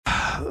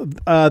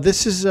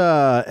This is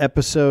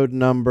episode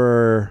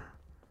number,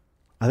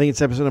 I think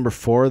it's episode number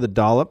 4, The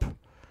Dollop.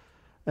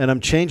 And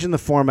I'm changing the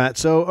format.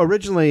 So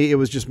originally it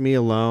was just me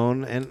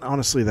alone. And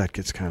honestly, that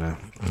gets kind of...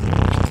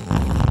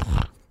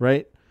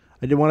 Right?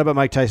 I did one about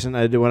Mike Tyson.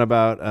 I did one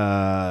about...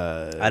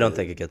 I don't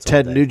think it gets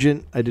Ted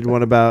Nugent. I did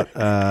one about...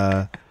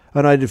 I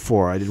did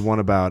 4. I did one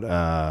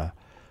about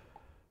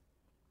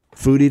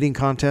food eating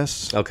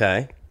contests.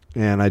 Okay.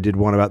 And I did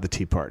one about the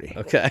Tea Party.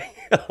 Okay.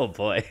 Oh,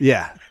 boy.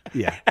 Yeah.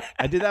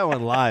 I did that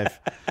one live.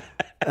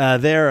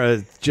 And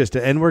we're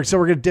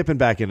going to dipping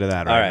back into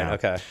that right now. All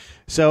right, okay.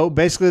 So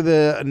basically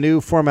the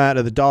new format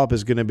of the Dollop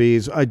is going to be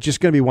just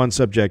going to be one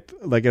subject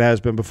like it has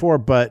been before,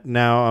 but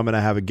now I'm going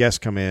to have a guest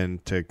come in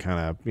to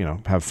kind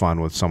of, have fun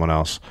with someone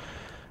else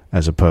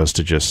as opposed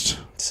to just...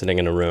 Sitting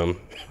in a room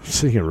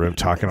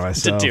talking to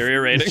myself.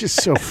 Deteriorating. It's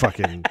just so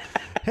fucking...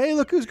 Hey,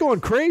 look who's going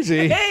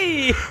crazy.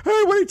 Hey,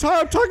 what are you talking?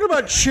 I'm talking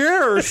about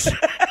chairs.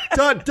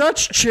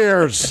 Dutch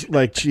chairs.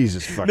 Like,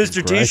 Jesus fucking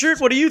Mr. Christ.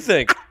 T-shirt, what do you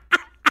think?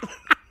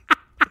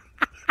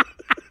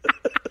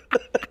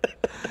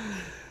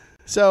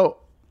 So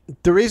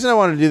the reason I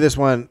wanted to do this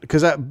one,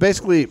 because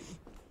basically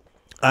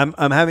I'm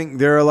having,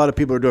 there are a lot of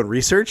people who are doing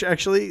research,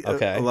 actually.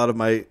 Okay. A lot of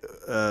my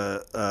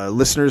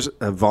listeners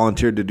have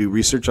volunteered to do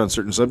research on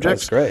certain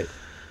subjects. That's great.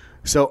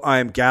 So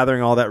I'm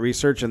gathering all that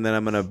research, and then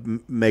I'm going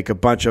to make a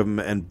bunch of them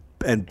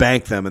and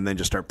bank them, and then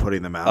just start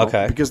putting them out.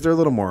 Okay. Because they're a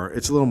little more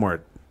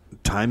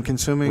time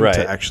consuming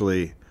to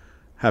actually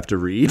have to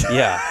read.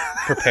 Yeah.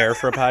 Prepare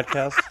for a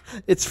podcast.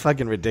 It's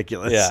fucking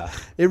ridiculous. Yeah.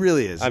 It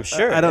really is. I'm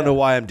sure. I don't know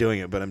why I'm doing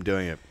it, but I'm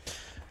doing it.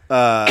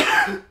 But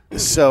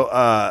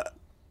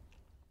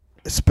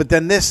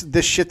then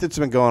this shit that's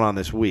been going on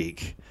this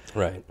week,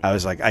 right? I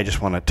was like, I just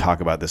want to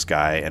talk about this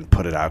guy and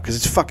put it out because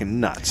it's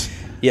fucking nuts.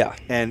 Yeah.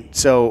 And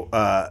so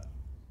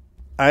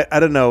I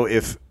don't know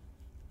if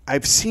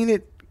I've seen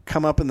it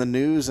come up in the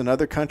news in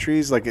other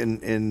countries, like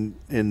in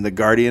the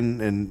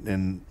Guardian and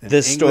in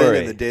this England, story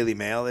in the Daily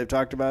Mail. They've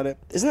talked about it.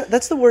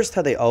 That's the worst?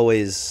 How they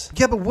always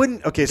but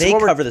they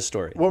cover the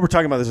story. What we're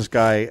talking about is this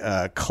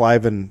guy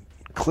Cliven.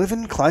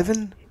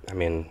 I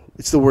mean,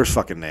 it's the worst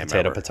fucking name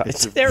ever.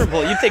 It's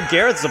terrible. You'd think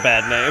Garrett's a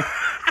bad name.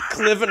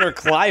 Cliven or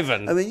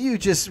Cliven. I mean,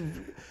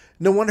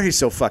 no wonder he's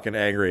so fucking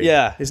angry.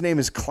 Yeah. His name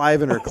is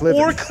Cliven or Cliven.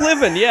 Or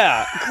Cliven,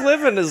 yeah.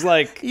 Cliven is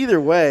like... Either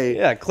way.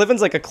 Yeah,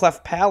 Cliven's like a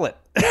cleft palate.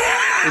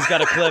 He's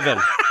got a Cliven.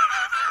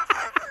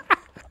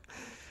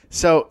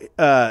 So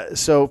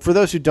for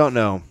those who don't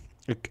know,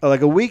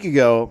 like a week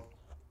ago,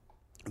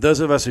 those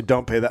of us who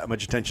don't pay that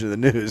much attention to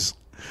the news,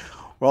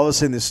 we're all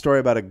seeing this story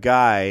about a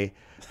guy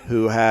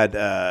who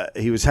had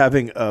he was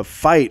having a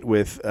fight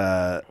with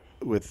the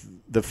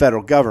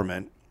federal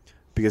government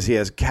because he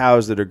has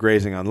cows that are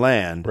grazing on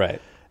land,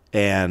 right?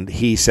 And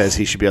he says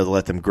he should be able to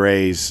let them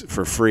graze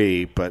for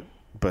free, but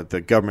the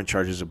government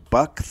charges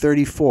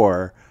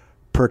 $1.34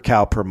 per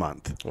cow per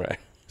month, right?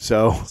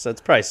 So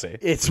it's pricey.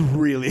 It's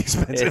really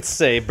expensive.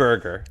 It's a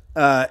burger.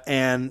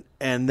 And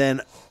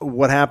then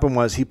what happened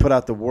was he put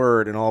out the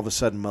word, and all of a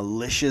sudden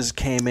militias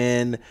came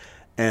in.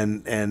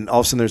 And all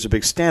of a sudden there's a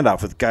big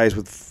standoff with guys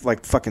with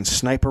like fucking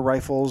sniper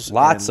rifles.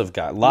 Lots of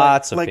people.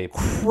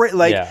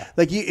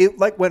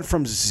 It went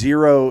from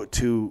 0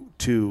 to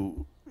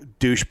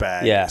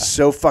douchebag. Yeah.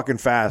 So fucking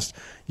fast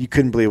you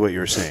couldn't believe what you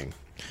were seeing.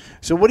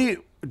 So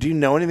do you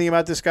know anything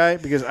about this guy?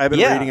 Because I've been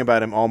reading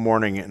about him all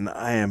morning, and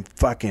I am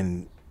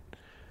fucking.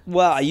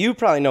 Well, you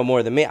probably know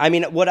more than me. I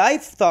mean, what I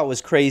thought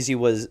was crazy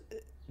was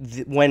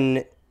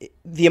when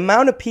the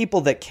amount of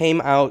people that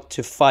came out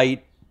to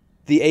fight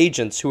the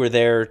agents who were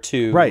there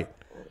to... Right.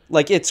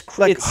 Like, it's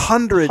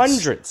hundreds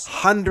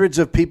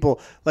of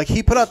people. Like,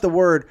 he put out the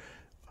word,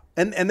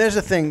 and there's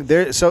a thing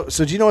there. So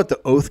do you know what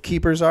the Oath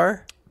Keepers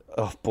are?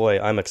 Oh, boy,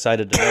 I'm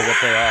excited to know what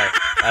they are.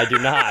 I do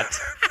not.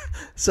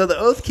 So the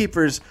Oath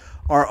Keepers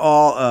are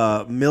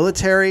all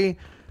military,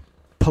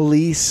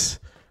 police,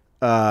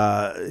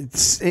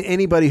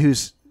 anybody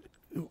who's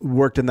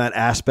worked in that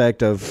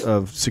aspect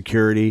of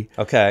security,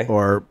 okay,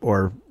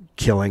 or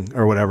killing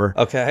or whatever.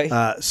 Okay.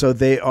 So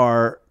they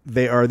are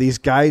these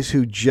guys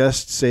who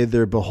just say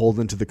they're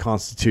beholden to the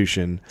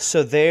Constitution.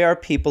 So they are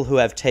people who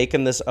have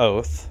taken this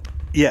oath.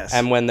 Yes.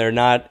 And when they're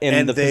not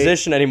in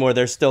position anymore,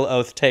 they're still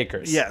oath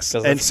takers. Yes.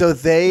 And so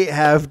they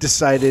have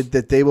decided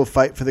that they will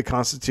fight for the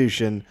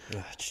Constitution,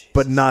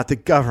 but not the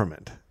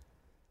government.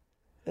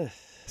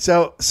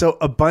 So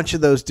a bunch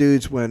of those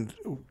dudes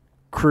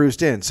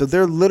cruised in. So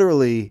they're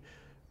literally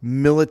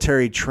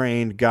military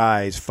trained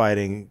guys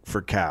fighting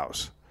for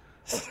cows.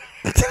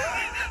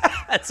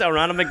 That's how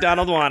Ronald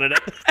McDonald wanted it.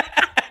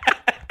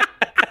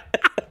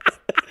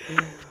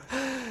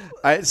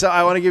 So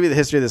I want to give you the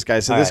history of this guy.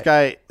 So this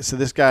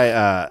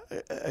guy,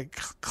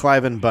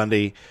 Cliven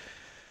Bundy,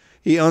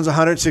 he owns a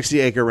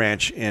 160-acre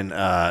ranch in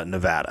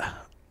Nevada,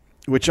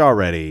 which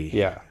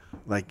already,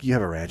 like you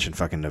have a ranch in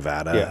fucking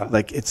Nevada,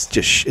 like it's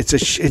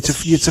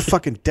a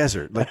fucking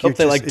desert. Like I hope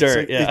they like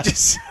dirt.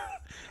 It's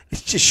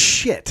just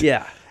shit.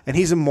 Yeah, and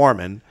he's a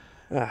Mormon.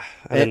 I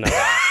didn't know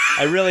that.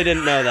 I really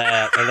didn't know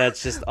that, and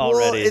that's just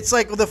already. Well, it's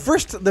like the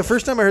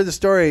first time I heard the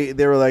story,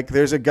 they were like,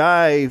 "There's a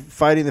guy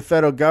fighting the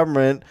federal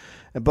government."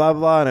 And blah,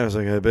 blah, and I was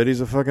like, I bet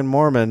he's a fucking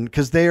Mormon.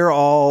 Because they are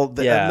all,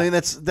 Yeah. I mean,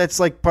 that's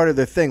like part of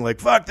their thing. Like,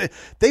 fuck,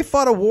 they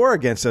fought a war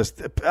against us.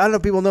 I don't know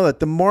if people know that.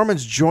 The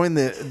Mormons joined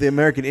the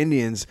American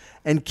Indians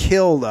and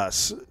killed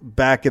us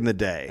back in the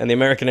day. And the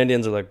American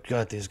Indians are like,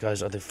 God, these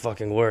guys are the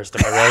fucking worst.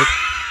 Am I right?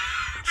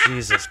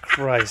 Jesus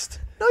Christ.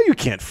 No, you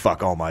can't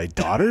fuck all my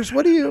daughters.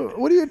 What are you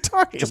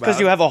talking Just about?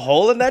 because you have a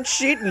hole in that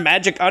sheet and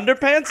magic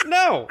underpants?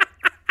 No.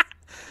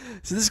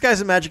 So this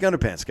guy's a magic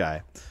underpants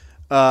guy.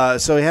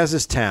 So he has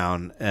this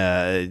town,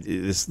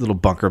 this little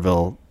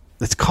Bunkerville.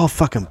 It's called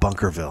fucking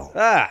Bunkerville.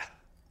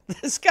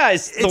 This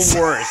guy's the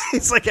worst.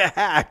 It's like a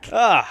hack.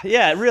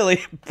 Yeah,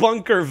 really.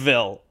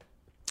 Bunkerville.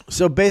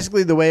 So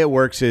basically, the way it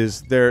works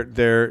is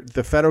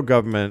the federal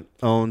government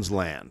owns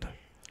land,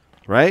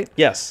 right?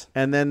 Yes.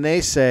 And then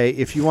they say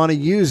if you want to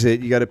use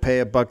it, you got to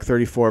pay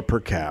 $1.34 per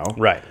cow,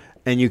 Right.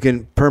 And you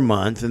can per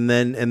month, and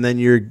then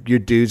your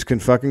dudes can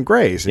fucking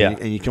graze,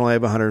 and you can only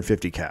have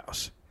 150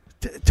 cows.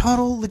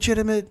 Total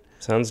legitimate.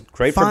 Sounds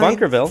great for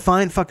Bunkerville.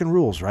 Fine fucking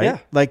rules, right? Yeah.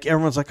 Like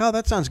everyone's like, oh,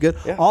 that sounds good.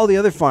 Yeah. All the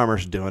other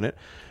farmers are doing it.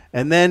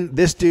 And then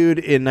this dude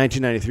in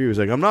 1993 was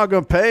like, I'm not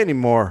going to pay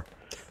anymore.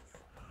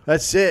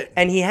 That's it.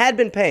 And he had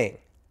been paying.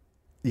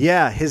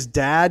 Yeah, his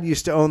dad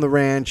used to own the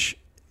ranch.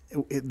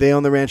 They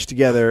owned the ranch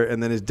together,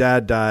 and then his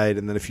dad died,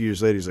 and then a few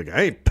years later, he's like,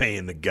 I ain't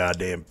paying the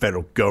goddamn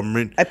federal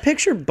government. I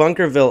picture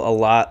Bunkerville a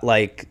lot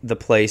like the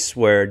place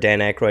where Dan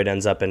Aykroyd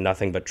ends up in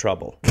Nothing But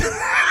Trouble.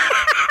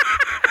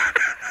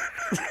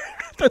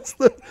 That's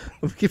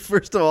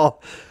first of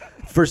all,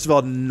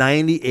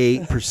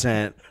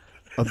 98%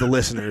 of the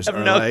listeners I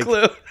have are no like,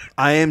 clue.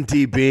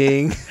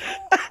 IMDbing.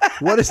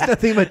 What is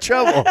Nothing But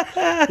Trouble?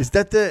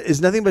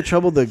 Is Nothing But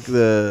Trouble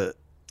the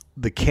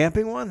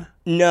camping one?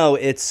 No,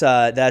 it's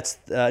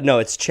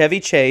it's Chevy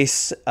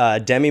Chase,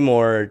 Demi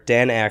Moore,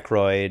 Dan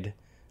Aykroyd.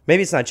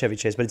 Maybe it's not Chevy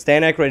Chase, but it's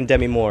Dan Aykroyd and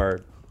Demi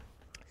Moore.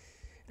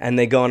 And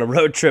they go on a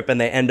road trip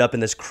and they end up in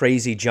this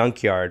crazy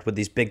junkyard with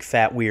these big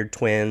fat weird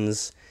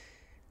twins.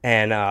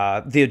 And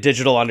the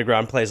Digital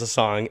Underground plays a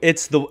song.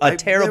 It's a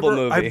terrible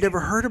movie. I've never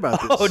heard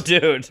about this. Oh,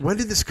 dude. When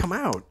did this come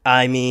out?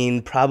 I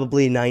mean,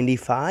 probably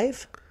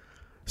 95.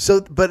 So,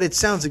 but it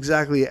sounds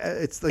exactly.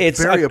 It's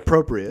very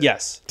appropriate.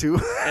 Yes. To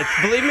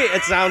Believe me,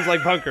 it sounds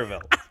like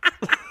Bunkerville.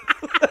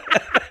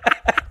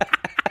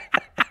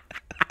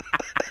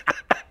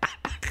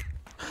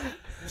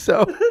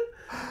 So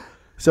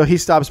he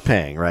stops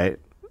paying, right?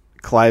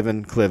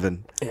 Cliven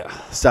Yeah.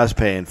 stops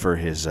paying for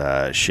his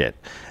shit.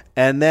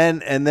 And then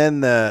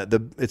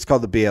the it's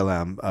called the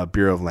BLM,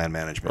 Bureau of Land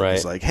Management. Right.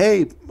 It's like,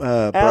 hey,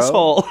 bro.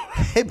 Asshole.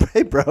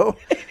 Hey, bro.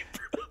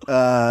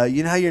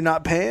 You know how you're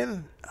not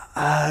paying?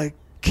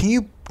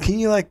 Can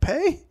you like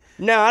pay?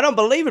 No, I don't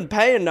believe in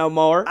paying no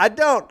more. I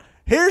don't.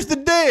 Here's the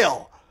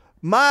deal.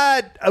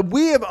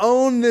 We have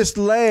owned this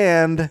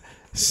land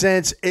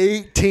since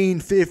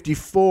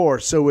 1854,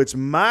 so it's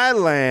my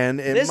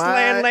land. And This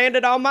land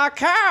landed on my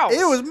cows.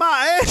 It was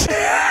my ass.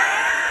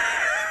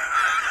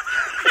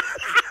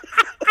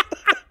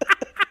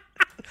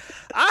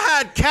 I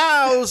had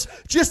cows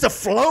just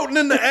floating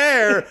in the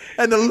air,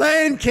 and the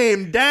land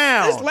came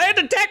down. This land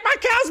attacked my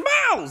cows'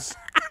 mouths.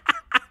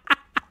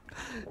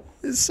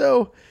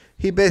 So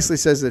he basically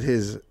says that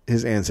his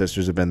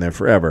ancestors have been there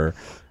forever.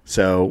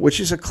 So,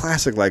 which is a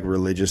classic like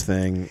religious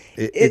thing.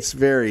 It's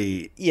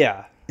very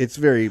Yeah. It's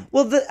very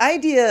Well, the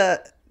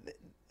idea.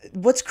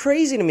 What's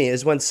crazy to me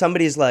is when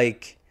somebody's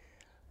like,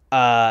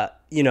 the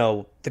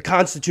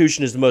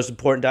Constitution is the most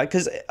important document.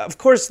 Because, of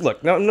course,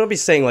 look,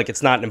 nobody's saying like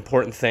it's not an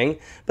important thing,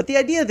 but the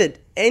idea that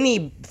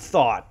any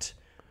thought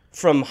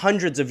from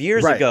hundreds of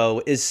years Right.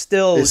 ago is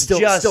still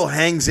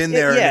hangs in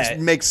there and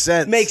it makes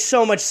sense. Makes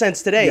so much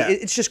sense today. Yeah.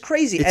 It's just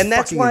crazy, It's and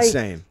that's fucking why.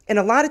 insane. And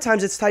a lot of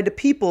times it's tied to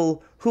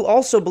people who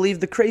also believe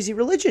the crazy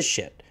religious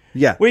shit.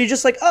 Yeah. Where you're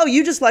just like, oh,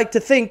 you just like to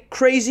think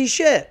crazy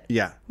shit.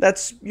 Yeah.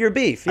 That's your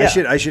beef. Yeah.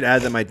 I should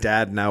add that my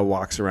dad now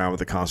walks around with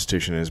the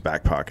Constitution in his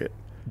back pocket.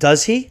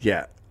 Does he?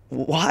 Yeah.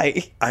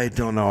 Why? I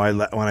don't know.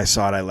 When I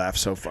saw it, I laughed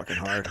so fucking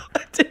hard.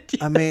 Did you?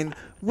 I mean,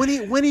 when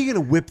are you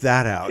gonna whip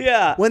that out?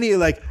 Yeah. When are you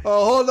like,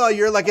 oh, hold on,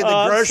 you're like in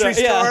the grocery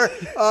yeah.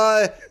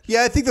 store.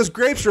 Yeah, I think those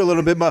grapes are a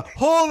little bit.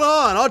 Hold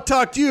on, I'll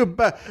talk to you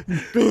about.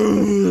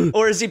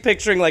 Or is he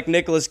picturing like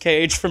Nicolas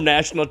Cage from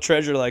National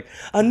Treasure? Like,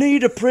 I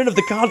need a print of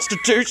the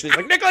Constitution. He's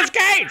like, Nicolas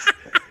Cage,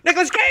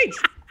 Nicolas Cage.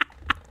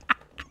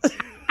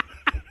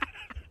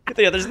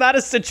 Yeah, there's not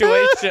a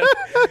situation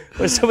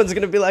where someone's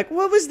gonna be like,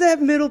 "What was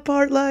that middle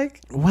part like?"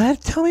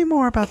 What? Tell me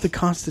more about the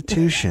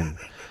Constitution.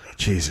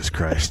 Jesus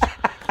Christ.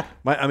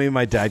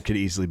 My dad could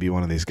easily be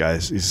one of these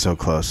guys. He's so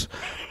close.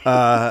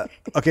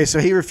 Okay, so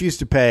he refused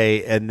to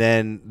pay, and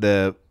then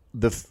the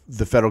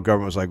federal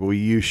government was like, "Well,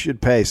 you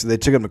should pay." So they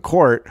took him to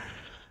court,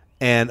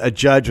 and a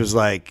judge was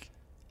like,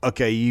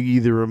 "Okay, you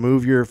either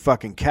remove your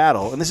fucking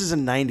cattle," and this is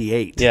in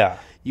 '98. Yeah.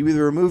 You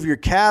either remove your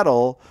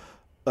cattle,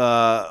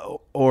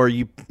 or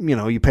you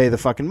pay the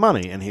fucking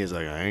money. And he's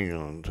like, I ain't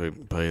gonna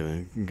pay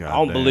the goddamn. I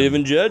don't believe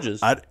in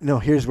judges. No,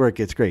 here's where it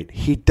gets great.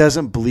 He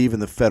doesn't believe in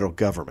the federal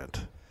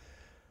government.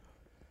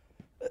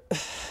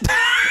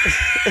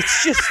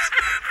 It's just,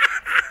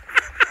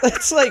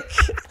 it's like,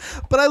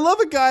 but I love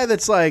a guy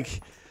that's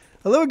like,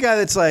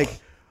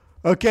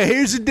 okay,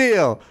 here's the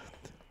deal.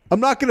 I'm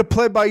not going to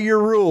play by your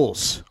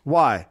rules.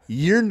 Why?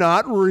 You're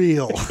not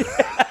real.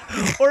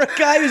 or a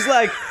guy who's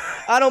like,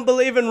 I don't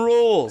believe in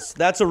rules.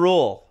 That's a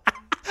rule.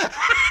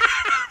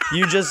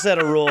 You just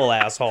said a rule,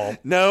 asshole.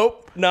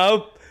 Nope.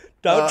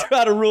 Don't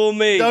try to rule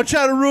me. Don't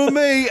try to rule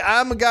me.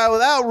 I'm a guy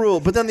without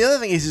rule. But then the other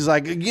thing is, he's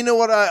like, you know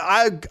what?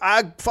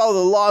 I follow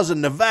the laws of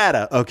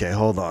Nevada. Okay,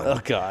 hold on. Oh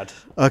God.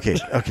 Okay.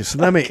 So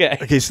let me.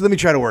 Okay. So let me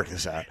try to work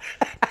this out.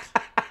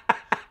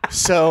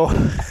 So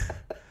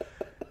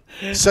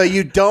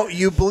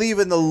you believe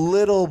in the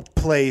little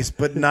place,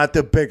 but not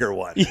the bigger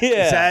one.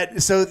 Yeah.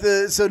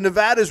 So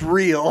Nevada's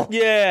real.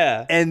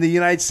 Yeah. And the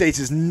United States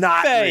is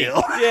not Fake.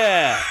 real.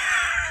 Yeah.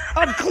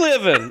 I'm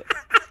Cliven.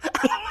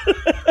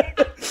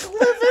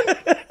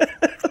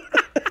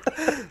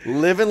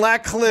 Living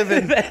like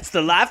Cliven. That's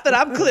the life that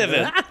I'm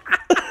Cliven.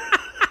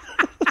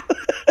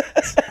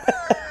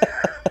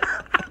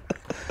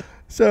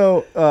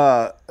 So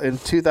in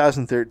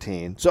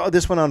 2013, so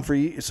this went on for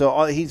years.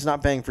 So he's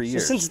not paying for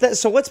years.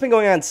 So what's been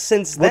going on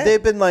since then? Well,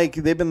 they've been like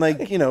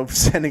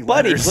sending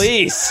Buddy,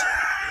 letters.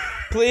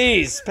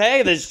 please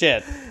pay this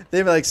shit.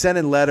 They've been like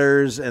sending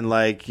letters and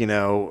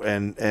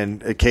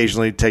and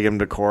occasionally take him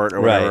to court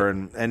or whatever,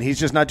 Right. and he's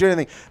just not doing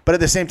anything. But at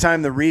the same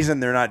time, the reason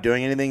they're not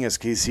doing anything is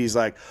because he's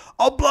like,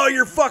 I'll blow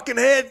your fucking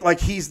head.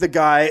 Like he's the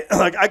guy.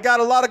 Like I got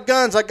a lot of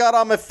guns. I got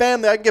all my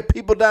family. I can get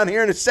people down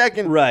here in a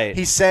second. Right.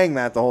 He's saying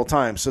that the whole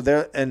time. So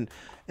they're and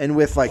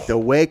with like the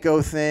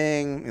Waco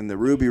thing and the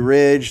Ruby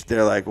Ridge,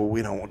 they're like, well,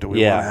 we want to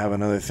have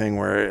another thing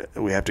where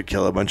we have to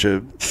kill a bunch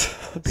of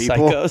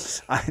people?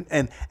 Psychos.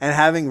 And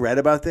having read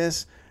about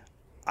this,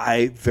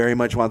 I very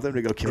much want them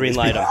to go kill Green these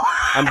light people. them.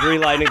 I'm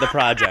green lighting the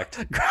project.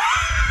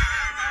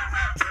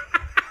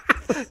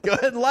 Go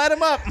ahead and light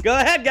them up. Go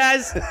ahead,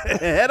 guys.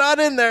 Head on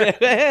in there.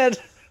 Go ahead.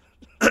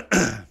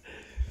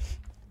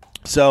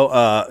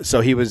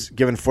 So he was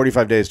given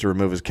 45 days to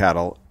remove his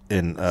cattle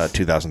in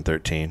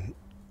 2013,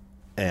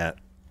 and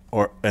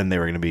they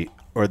were going to be,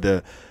 or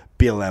the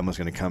BLM was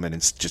going to come in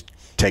and just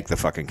take the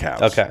fucking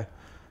cows. Okay.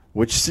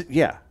 Which,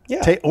 yeah.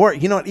 Yeah. Or,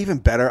 you know what, even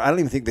better, I don't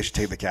even think they should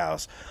take the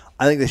cows.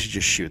 I think they should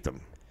just shoot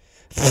them.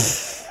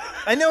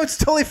 I know it's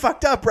totally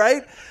fucked up,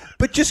 right?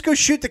 But just go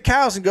shoot the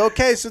cows and go,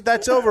 okay, so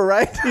that's over,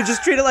 right? You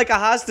just treat it like a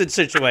hostage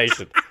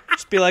situation.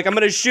 Just be like, I'm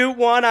going to shoot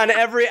one on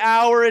every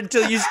hour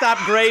until you stop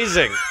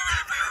grazing.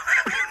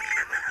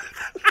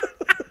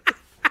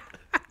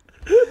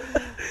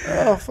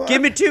 Oh, fuck.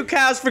 Give me 2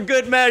 cows for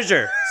good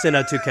measure. Send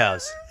out 2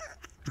 cows.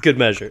 Good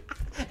measure.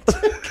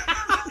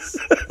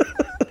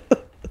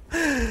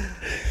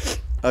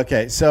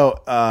 Okay,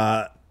 so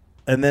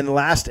and then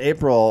last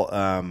April,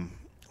 so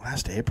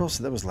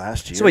that was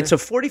last year. So wait, so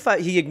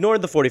 45? He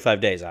ignored the 45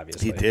 days,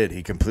 obviously. He did.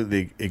 He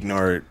completely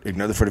ignored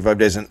the 45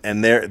 days,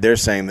 and they're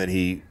saying that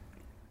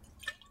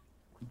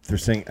they're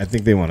saying I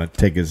think they want to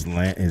take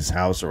his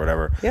house or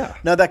whatever. Yeah.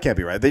 No, that can't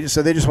be right. They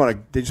just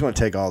want to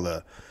take all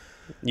the.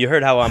 You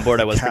heard how on board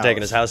I was for cows.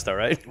 taking his house, though,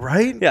 right?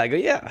 Right? Yeah, I go,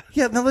 yeah.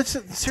 Yeah. No, let's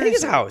seriously, Take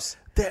his house.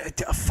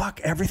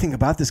 Fuck everything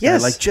about this guy.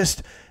 Yes. Like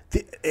just.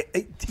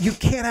 You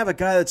can't have a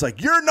guy that's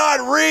like, you're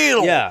not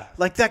real. Yeah.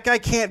 Like that guy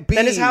can't be.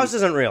 Then his house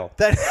isn't real.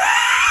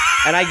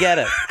 And I get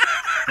it.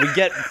 We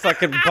get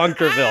fucking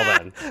Bunkerville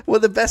then. Well,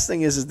 the best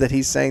thing is that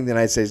he's saying the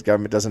United States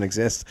government doesn't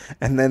exist,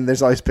 and then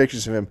there's all these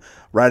pictures of him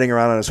riding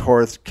around on his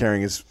horse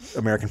carrying his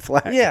American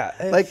flag. Yeah.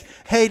 Like,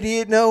 hey, do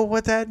you know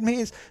what that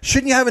means?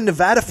 Shouldn't you have a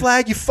Nevada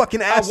flag, you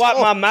fucking I asshole? wipe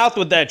my mouth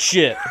with that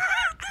shit.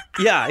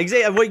 Yeah,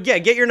 exactly. Well, yeah,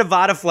 get your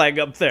Nevada flag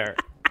up there.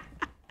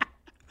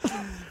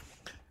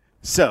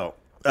 So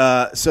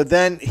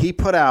then he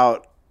put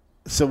out,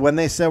 so when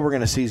they said we're going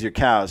to seize your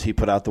cows, he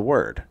put out the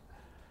word.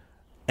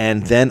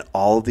 And then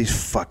all of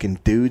these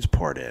fucking dudes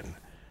poured in.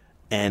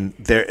 And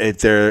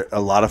they're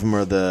a lot of them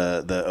are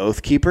the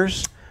Oath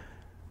Keepers.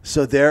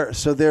 So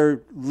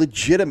they're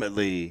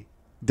legitimately,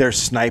 they're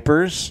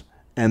snipers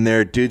and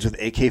they're dudes with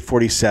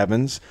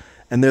AK-47s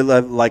and they're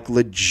like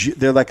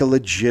a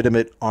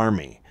legitimate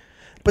army.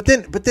 But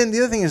then the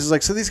other thing is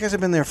like, so these guys have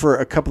been there for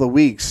a couple of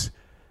weeks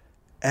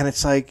and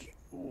it's like,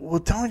 well,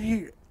 don't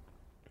you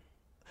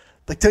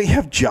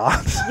have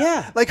jobs?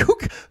 Yeah. Like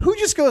who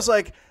just goes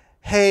like,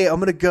 hey, I'm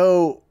gonna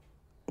go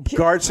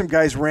guard some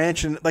guy's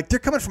ranch, and like they're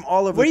coming from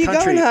all over the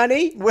country. Where you going,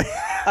 honey?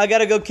 I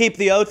gotta go keep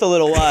the oath a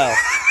little while.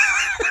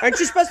 Aren't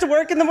you supposed to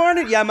work in the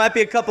morning? Yeah, it might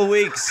be a couple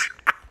weeks.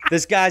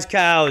 This guy's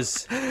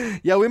cows.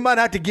 Yeah, we might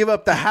have to give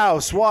up the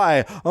house.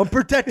 Why? I'm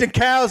protecting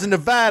cows in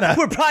Nevada.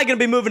 We're probably gonna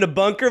be moving to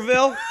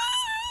Bunkerville.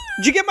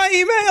 Did you get my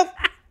email?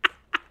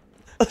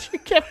 Did you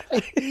get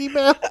my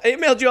email? I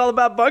emailed you all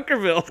about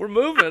Bunkerville. We're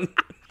moving.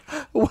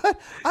 What?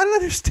 I don't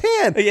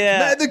understand.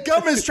 Yeah. The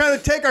government's trying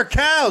to take our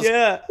cows.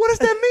 Yeah. What does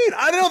that mean?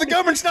 I don't know. The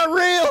government's not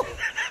real.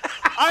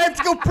 I have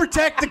to go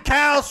protect the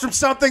cows from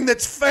something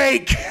that's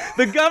fake.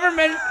 The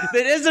government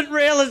that isn't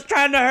real is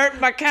trying to hurt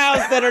my cows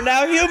that are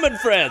now human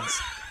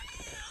friends.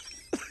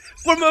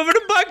 We're moving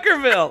to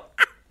Bunkerville.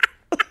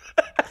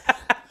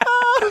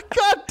 Oh,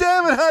 God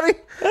damn it, honey.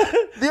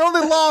 The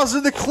only laws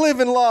are the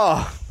Cliven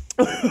law.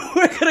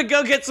 We're going to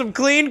go get some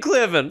clean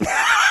Cliven.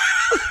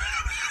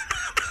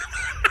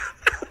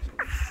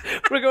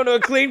 We're going to a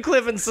clean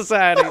Cliven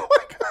society.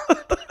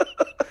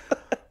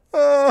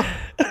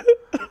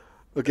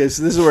 Okay,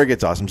 so this is where it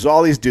gets awesome. So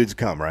all these dudes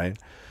come, right?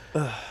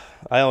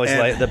 I always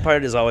like the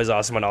part is always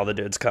awesome when all the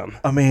dudes come.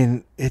 I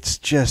mean, it's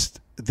just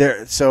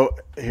there. So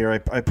here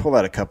I pull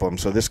out a couple of them.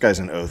 So this guy's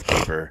an oath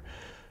keeper.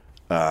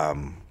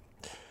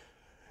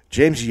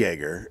 James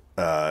Yeager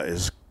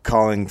is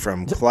calling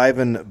from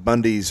Cliven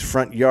Bundy's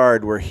front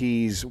yard, where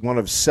he's one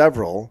of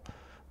several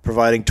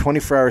providing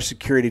 24-hour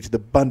security to the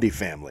Bundy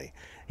family.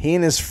 He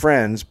and his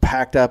friends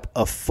packed up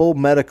a full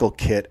medical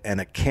kit and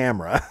a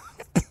camera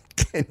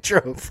and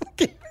drove.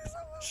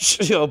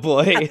 Oh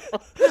boy!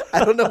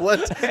 I don't know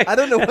what's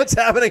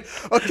happening.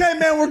 Okay,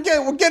 man, we're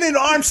getting an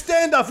armed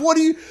standoff. What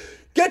do you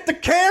get? The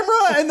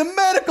camera and the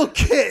medical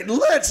kit.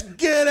 Let's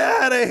get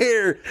out of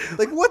here.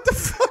 Like, what the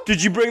fuck?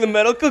 Did you bring the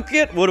medical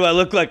kit? What do I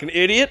look like, an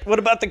idiot? What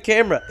about the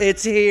camera?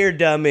 It's here,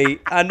 dummy.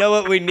 I know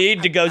what we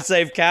need to go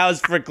save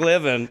cows for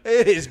Cliven.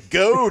 It is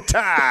go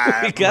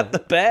time. We got the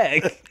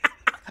bag.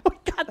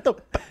 Got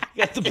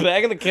the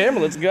bag and the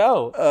camera. Let's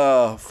go.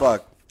 Oh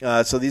fuck!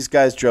 So these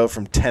guys drove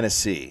from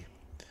Tennessee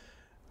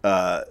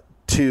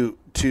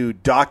to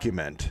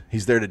document.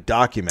 He's there to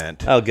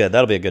document. Oh, good.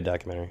 That'll be a good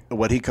documentary.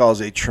 What he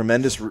calls a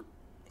tremendous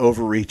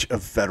overreach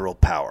of federal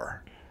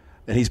power,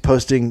 and he's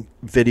posting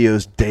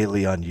videos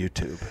daily on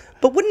YouTube.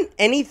 But wouldn't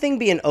anything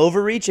be an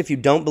overreach if you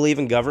don't believe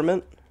in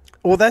government?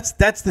 Well, that's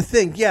the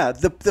thing. Yeah,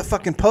 the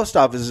fucking post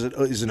office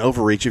is an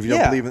overreach if you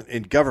don't believe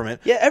in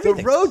government. Yeah,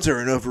 everything. The roads are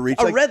an overreach.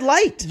 A red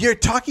light. You're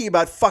talking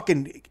about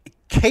fucking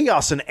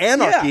chaos and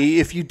anarchy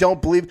if you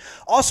don't believe.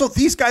 Also,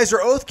 these guys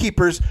are oath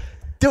keepers.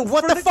 Dude,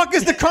 what the fuck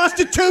is the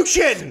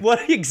Constitution?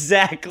 What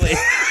exactly?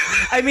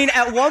 I mean,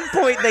 at one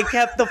point they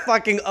kept the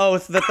fucking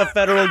oath that the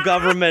federal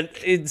government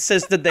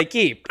insisted they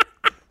keep.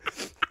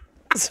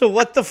 So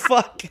what the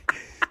fuck?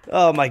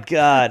 Oh my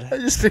God. I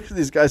just picture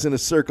these guys in a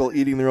circle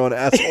eating their own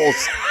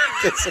assholes.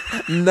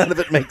 None of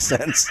it makes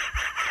sense.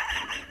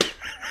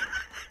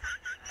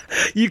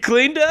 You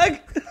clean, Doug?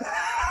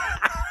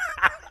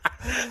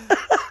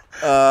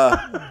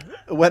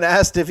 When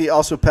asked if he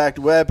also packed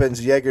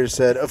weapons, Yeager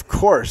said, "Of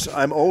course,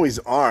 I'm always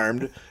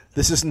armed.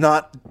 This is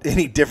not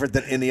any different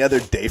than any other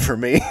day for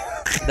me."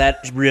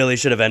 That really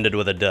should have ended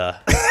with a duh.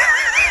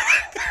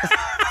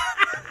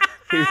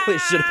 He really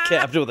should have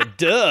capped it with a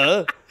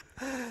duh.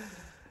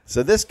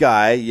 So this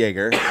guy,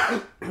 Yeager,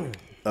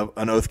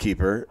 an oath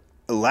keeper,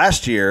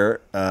 last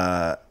year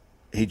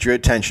he drew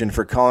attention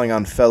for calling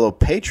on fellow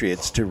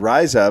patriots to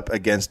rise up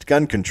against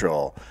gun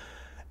control.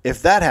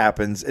 If that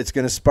happens, it's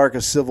going to spark a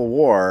civil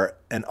war,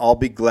 and I'll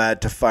be glad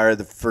to fire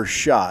the first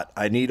shot.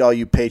 I need all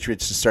you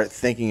patriots to start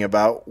thinking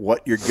about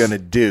what you're going to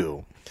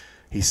do.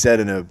 He said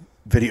in a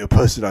video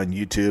posted on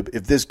YouTube,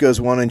 if this goes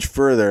 1 inch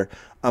further,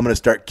 I'm going to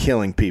start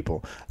killing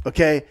people.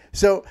 Okay,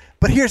 so,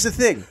 but here's the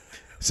thing.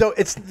 So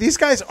it's these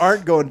guys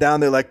aren't going down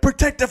there like,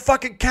 protect the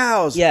fucking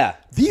cows. Yeah.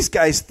 These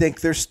guys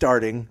think they're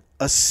starting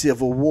a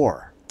civil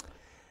war.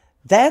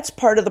 That's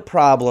part of the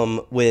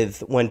problem with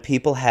when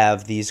people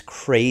have these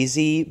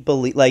crazy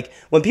belief, like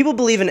when people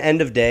believe in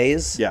end of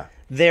days. Yeah.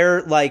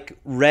 They're like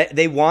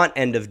they want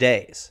end of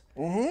days,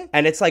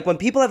 and it's like when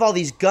people have all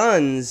these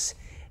guns,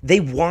 they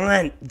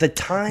want the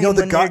time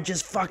when they're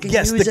just fucking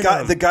using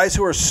them. The guys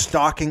who are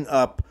stocking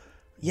up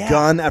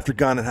gun after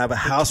gun and have a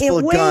house full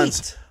of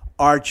guns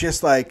are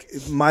just like,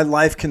 my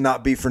life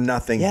cannot be for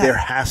nothing. Yeah. There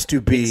has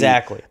to be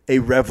a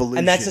revolution.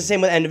 And that's the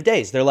same with end of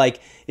days. They're like,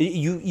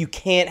 you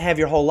can't have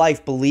your whole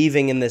life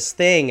believing in this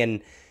thing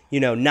and, you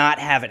know, not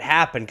have it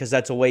happen because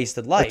that's a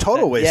wasted life. A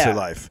total waste of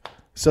life.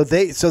 So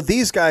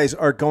these guys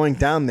are going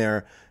down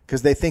there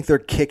because they think they're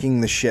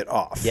kicking the shit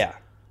off. Yeah.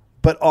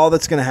 But all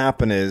that's going to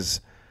happen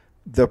is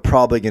they're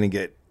probably going to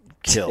get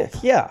killed.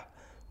 Yeah.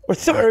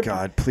 Oh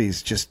God,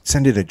 please just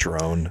send it a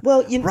drone.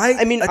 Well, you know, right?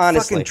 I mean, a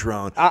honestly, fucking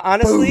drone.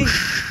 Honestly,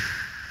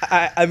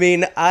 I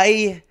mean,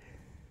 I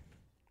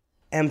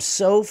am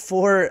so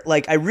for,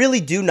 like, I really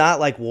do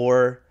not like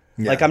war.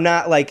 Yeah. Like, I'm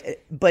not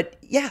like, but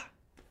yeah.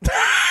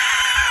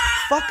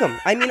 Fuck them.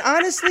 I mean,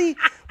 honestly,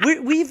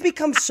 we've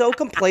become so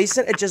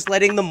complacent at just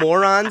letting the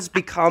morons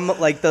become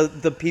like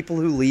the people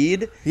who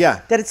lead.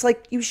 Yeah. That it's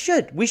like, we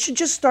should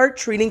just start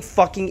treating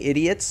fucking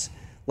idiots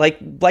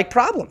like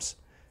problems.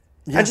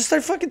 Yeah. And just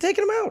start fucking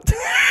taking them out.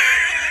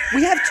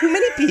 We have too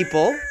many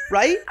people,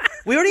 right?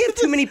 We already have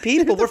too many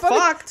people. We're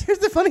fucked. Here's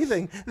the funny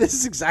thing. This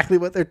is exactly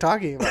what they're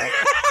talking about.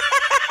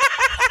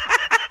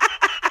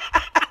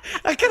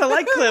 I kind of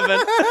like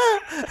Cliven.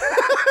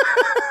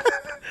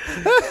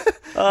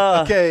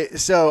 Okay,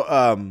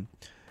 so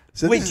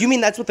wait, do you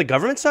mean that's what the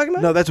government's talking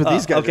about? No, that's what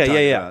these guys are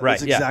talking about. Right,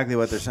 that's exactly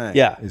what they're saying.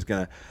 Yeah.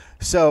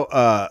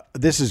 So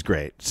this is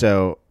great.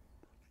 So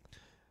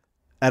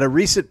At a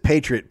recent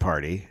Patriot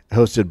party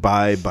hosted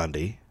by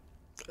Bundy.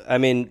 I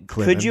mean,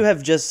 Cliven. could you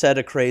have just said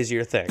a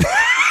crazier thing?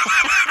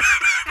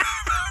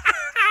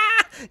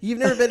 You've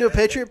never been to a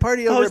Patriot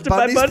party over at Hosted by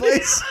Bundy's Bundy?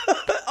 place?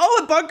 Oh,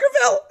 in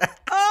Bunkerville?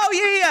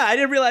 Oh, yeah. I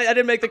didn't realize. I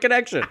didn't make the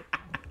connection.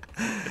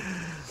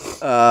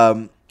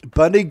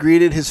 Bundy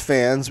greeted his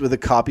fans with a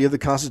copy of the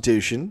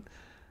Constitution.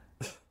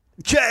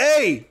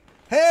 Hey,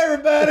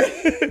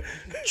 everybody,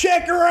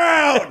 check her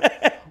out.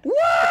 Woo!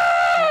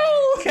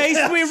 In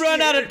case we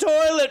run out of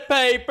toilet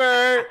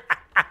paper.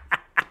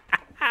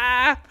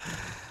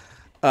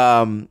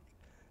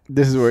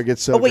 This is where it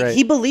gets so Oh, wait, great.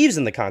 he believes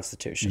in the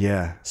Constitution.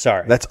 Yeah.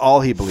 Sorry. That's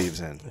all he believes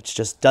in. Which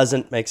just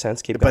doesn't make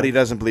sense. Keep going. But he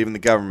doesn't believe in the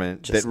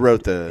government that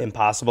wrote the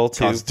Impossible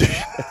to.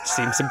 Constitution. It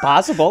seems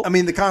impossible. I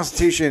mean, the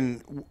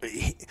Constitution,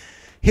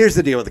 here's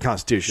the deal with the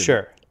Constitution.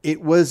 Sure.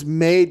 It was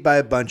made by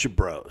a bunch of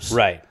bros.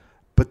 Right.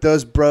 But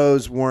those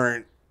bros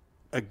weren't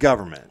a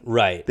government.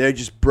 Right. They're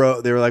just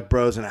they were like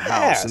bros in a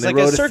house. it's And they like a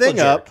wrote a circle thing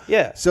jerk. up.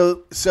 Yeah.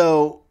 So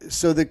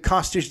the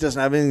Constitution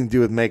doesn't have anything to do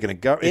with making a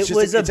government. It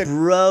was a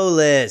bro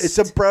list. It's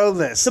a bro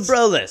list. It's a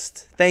bro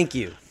list. Thank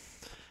you.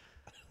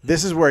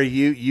 This is where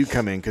you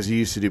come in because you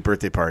used to do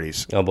birthday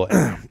parties. Oh,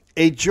 boy.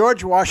 A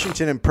George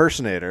Washington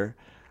impersonator,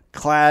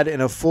 clad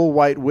in a full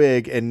white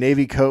wig and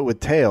navy coat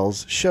with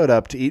tails, showed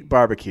up to eat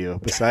barbecue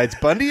besides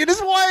Bundy and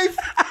his wife.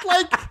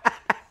 Like,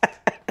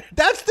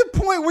 that's the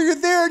point where you're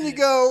there and you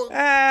go,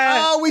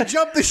 oh, we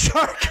jumped the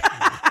shark.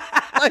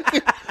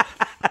 Like,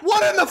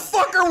 what in the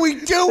fuck are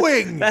we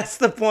doing? That's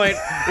the point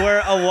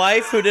where a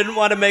wife who didn't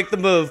want to make the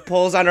move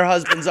pulls on her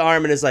husband's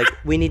arm and is like,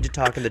 we need to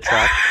talk in the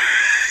truck.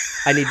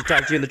 I need to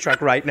talk to you in the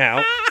truck right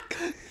now.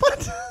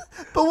 But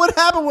what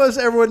happened was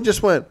everyone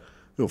just went,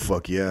 oh,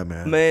 fuck yeah,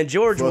 man. Man,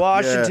 George Fuck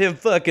Washington yeah.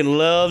 fucking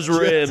loves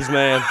ribs,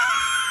 man.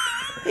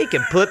 He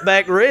can put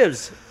back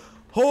ribs.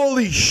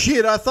 Holy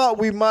shit, I thought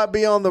we might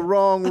be on the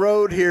wrong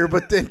road here,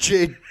 but then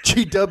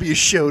GW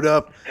showed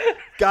up.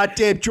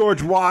 Goddamn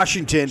George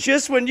Washington.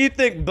 Just when you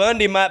think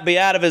Bundy might be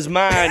out of his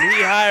mind,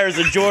 he hires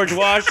a George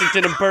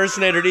Washington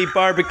impersonator to eat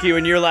barbecue,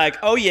 and you're like,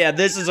 oh yeah,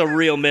 this is a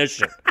real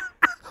mission.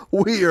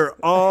 We are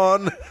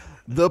on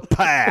the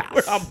path.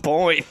 We're on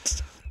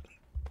point.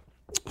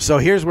 So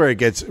here's where it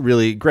gets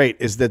really great,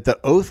 is that the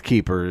Oath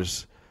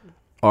Keepers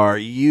are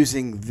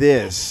using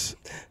this.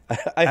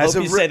 I hope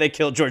you say they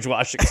killed George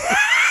Washington.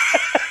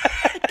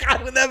 God,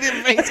 wouldn't that be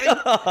amazing?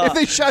 If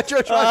they shot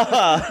George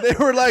Washington, they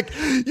were like,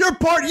 "You're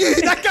part.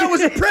 That guy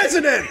was a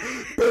president."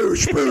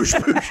 Boosh, boosh,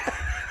 boosh.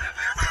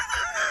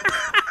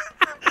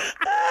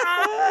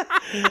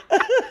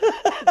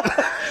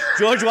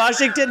 George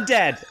Washington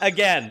dead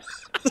again.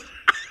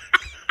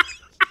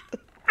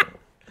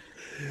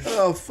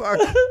 Oh fuck.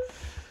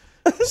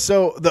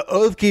 So the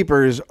Oath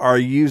Keepers are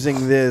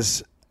using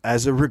this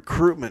as a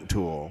recruitment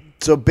tool.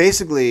 So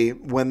basically,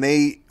 when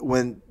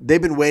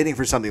they've been waiting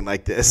for something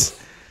like this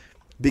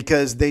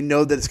because they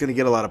know that it's going to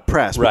get a lot of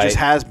press, which it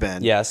has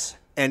been. Yes.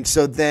 And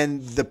so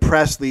then the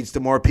press leads to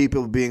more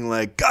people being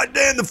like, God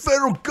damn, the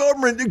federal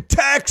government, they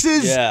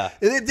taxes. Yeah.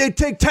 They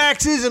take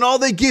taxes and all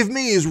they give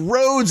me is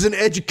roads and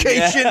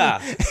education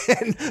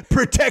and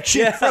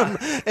protection from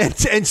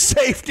and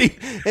safety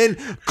and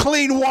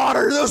clean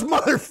water. Those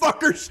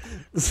motherfuckers.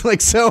 It's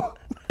like so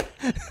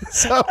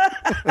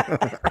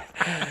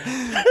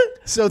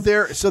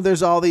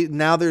there's all the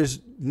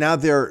now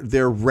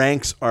their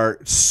ranks are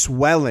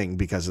swelling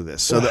because of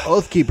this. So the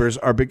Oath Keepers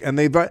are big, and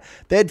they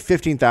had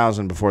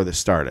 15,000 before this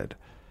started.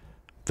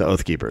 The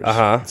Oath Keepers.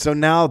 So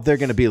now they're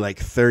going to be like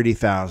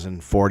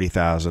 30,000,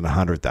 40,000,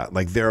 100,000.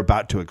 Like they're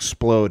about to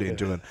explode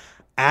into an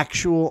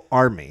actual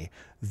army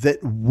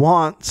that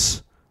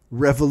wants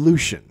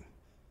revolution.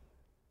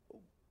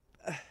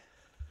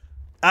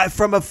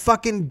 From a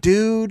fucking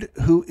dude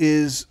who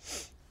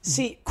is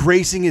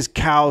gracing his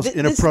cows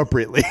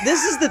inappropriately.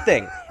 This is the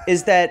thing,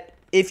 is that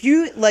if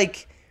you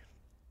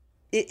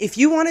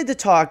wanted to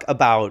talk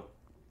about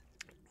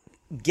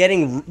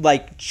getting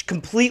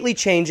completely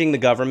changing the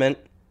government,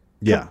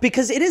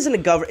 because it isn't a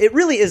government. It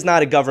really is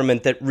not a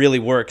government that really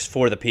works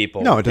for the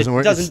people. No, it doesn't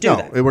work. It doesn't do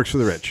that. It works for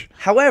the rich.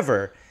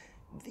 However,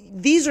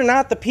 these are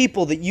not the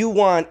people that you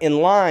want in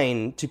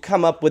line to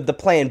come up with the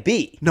plan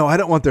B. No, I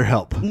don't want their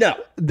help. No.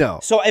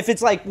 So if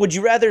it's like, would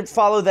you rather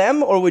follow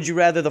them or would you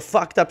rather the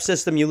fucked up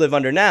system you live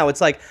under now? It's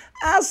like,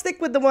 I'll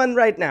stick with the one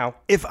right now.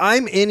 If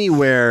I'm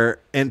anywhere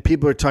and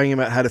people are talking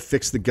about how to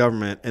fix the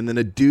government and then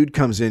a dude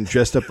comes in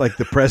dressed up like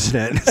the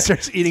president and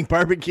starts eating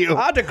barbecue.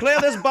 I declare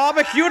this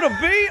barbecue to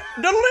be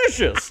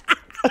delicious.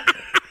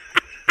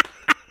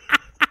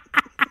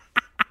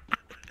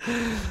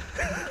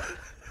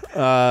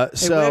 Hey,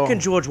 where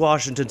can George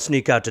Washington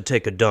sneak out to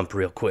take a dump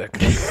real quick?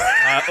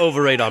 I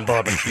overate on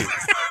barbecue.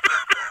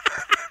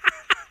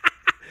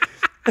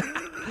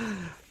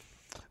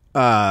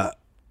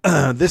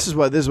 This is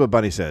what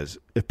Bunny says.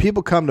 If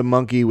people come to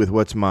monkey with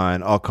what's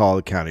mine, I'll call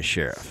the county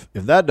sheriff.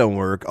 If that don't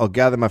work, I'll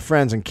gather my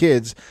friends and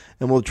kids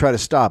and we'll try to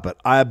stop it.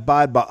 I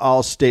abide by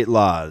all state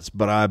laws,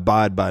 but I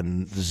abide by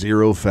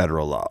zero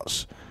federal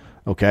laws.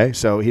 Okay?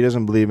 So he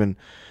doesn't believe in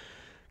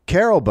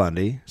Carol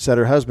Bundy said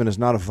her husband is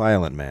not a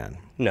violent man.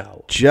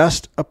 No.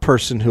 Just a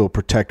person who will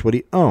protect what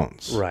he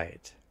owns.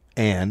 Right.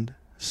 And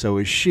so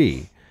is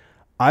she.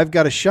 I've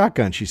got a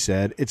shotgun, she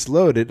said. It's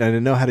loaded and I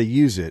know how to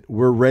use it.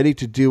 We're ready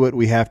to do what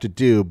we have to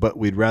do, but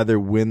we'd rather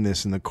win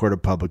this in the court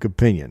of public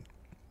opinion.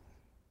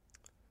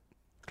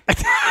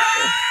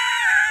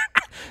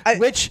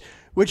 Which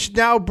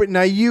now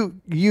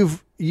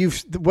you've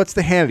what's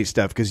the Hannity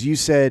stuff? Because you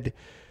said,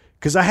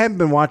 because I haven't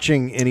been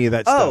watching any of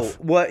that stuff.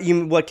 Oh,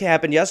 what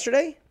happened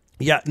yesterday?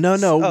 Yeah, no.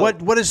 Oh.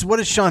 What is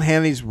Sean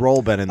Hannity's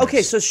role been in this?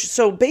 Okay,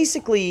 so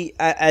basically,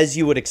 as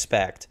you would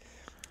expect,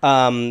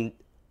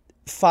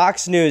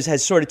 Fox News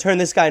has sort of turned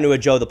this guy into a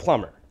Joe the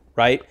Plumber,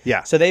 right?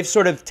 Yeah. So they've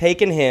sort of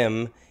taken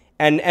him,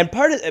 and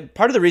part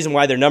of the reason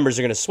why their numbers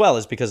are going to swell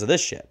is because of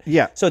this shit.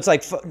 Yeah. So it's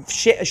like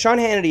Sean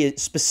Hannity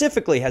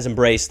specifically has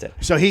embraced it.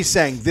 So he's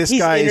saying he's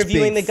guy is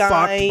being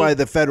fucked by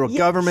the federal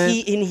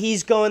government. And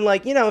he's going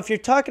like, if you're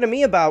talking to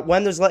me about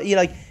when there's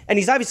and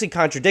he's obviously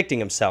contradicting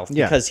himself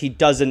because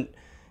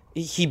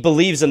he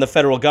believes in the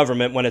federal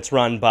government when it's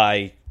run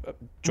by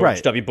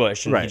George W.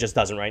 Bush, and he just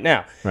doesn't right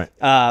now. Right.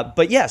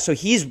 But yeah, so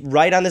he's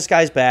right on this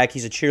guy's back.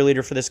 He's a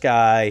cheerleader for this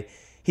guy.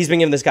 He's been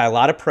giving this guy a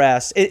lot of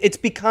press. It's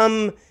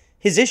become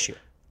his issue.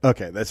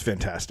 Okay, that's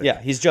fantastic. Yeah,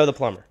 he's Joe the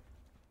Plumber.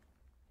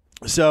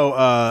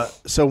 So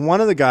one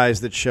of the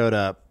guys that showed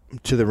up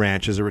to the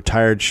ranch is a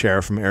retired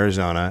sheriff from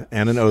Arizona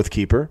and an oath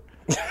keeper.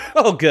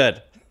 Oh,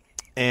 good.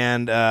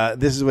 And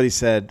this is what he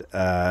said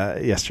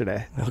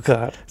yesterday. Oh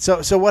God.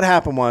 So what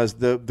happened was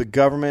the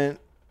government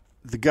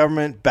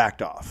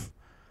backed off.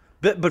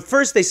 But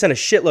first they sent a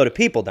shitload of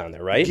people down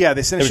there, right? Yeah,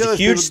 they sent there was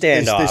a huge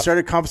standoff. They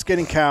started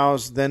confiscating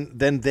cows.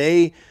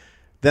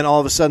 Then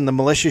all of a sudden the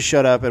militia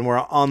showed up and were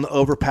on the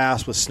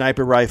overpass with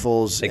sniper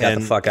rifles. They got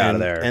the fuck out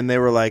of there. And they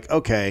were like,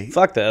 okay.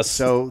 Fuck this.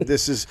 So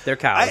this is... They're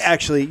cows.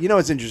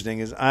 What's interesting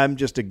is I'm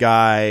just a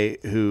guy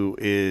who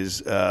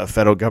is a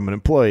federal government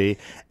employee,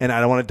 and I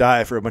don't want to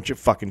die for a bunch of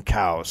fucking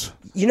cows.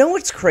 You know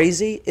what's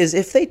crazy is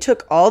if they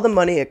took all the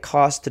money it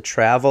costs to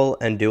travel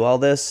and do all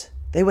this,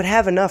 they would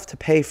have enough to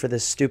pay for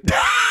this stupid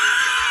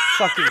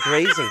fucking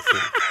grazing fee.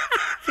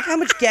 Think how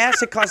much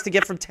gas it costs to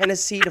get from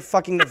Tennessee to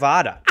fucking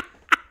Nevada.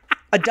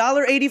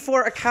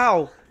 $1.84 a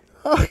cow.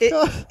 I'll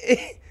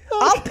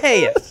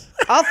pay it.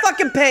 I'll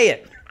fucking pay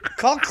it.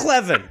 Call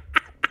Cliven.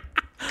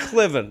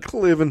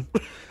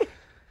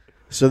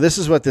 So this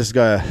is what this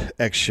guy,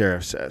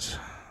 ex-sheriff, says.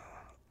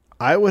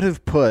 I would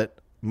have put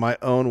my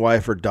own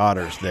wife or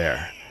daughters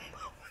there.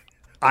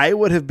 I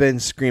would have been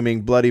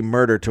screaming bloody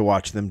murder to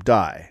watch them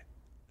die.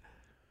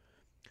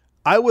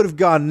 I would have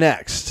gone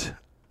next.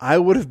 I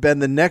would have been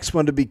the next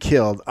one to be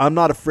killed. I'm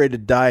not afraid to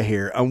die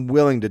here. I'm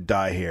willing to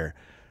die here.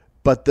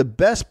 But the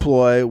best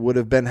ploy would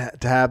have been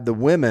to have the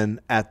women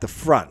at the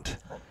front.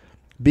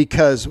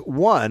 Because,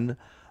 one,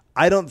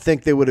 I don't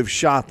think they would have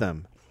shot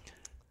them.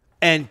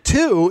 And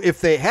two,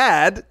 if they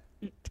had,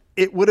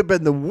 it would have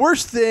been the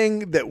worst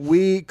thing that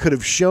we could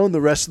have shown the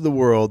rest of the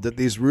world, that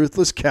these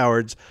ruthless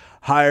cowards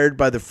hired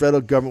by the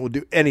federal government would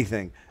do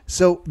anything.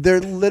 So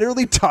they're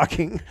literally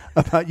talking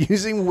about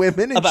using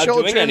women and children.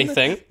 About doing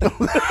anything.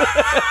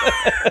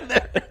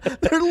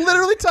 They're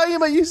literally talking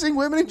about using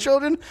women and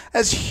children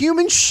as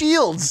human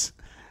shields.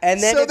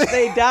 And then if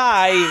they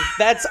die,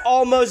 that's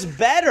almost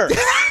better.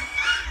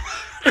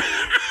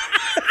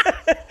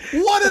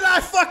 What did I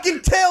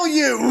fucking tell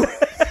you?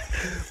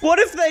 What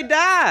if they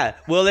die?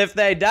 Well, if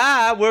they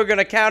die, we're going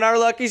to count our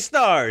lucky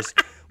stars.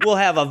 We'll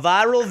have a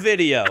viral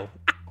video.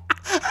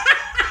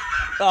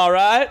 All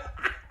right?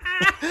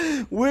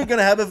 We're going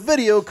to have a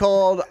video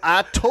called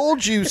I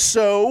Told You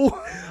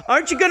So.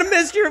 Aren't you going to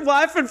miss your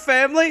wife and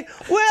family?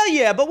 Well,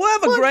 yeah, but we'll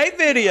have a great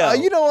video.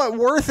 You know what?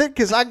 Worth it,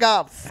 because I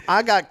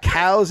got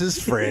cows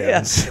as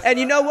friends. Yeah. And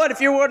you know what? If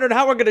you're wondering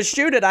how we're going to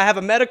shoot it, I have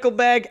a medical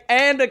bag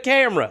and a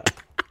camera.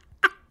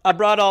 I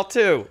brought all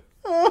two.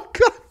 Oh,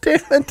 God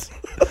damn it.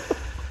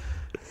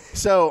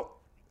 So,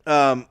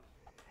 and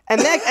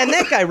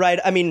that guy, right?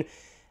 I mean,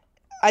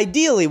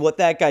 ideally, what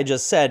that guy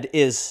just said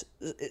is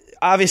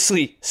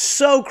obviously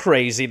so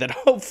crazy that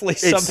hopefully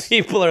some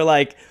people are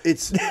like,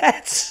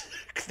 that's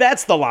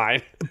the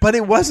line. But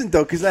it wasn't,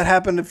 though, because that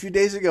happened a few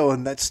days ago,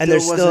 and that still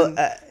wasn't.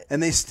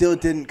 And they still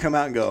didn't come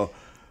out and go,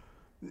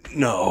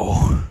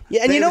 no.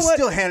 Yeah, and you know what?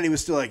 Hannity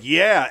was still like,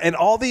 yeah, and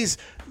all these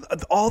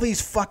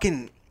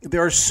fucking.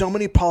 There are so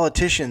many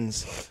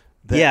politicians.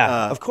 That,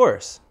 of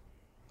course.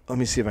 Let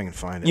me see if I can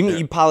find it. You mean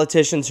you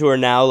politicians who are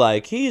now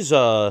like, he's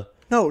No,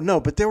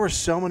 but there were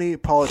so many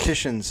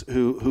politicians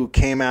who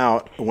came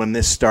out when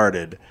this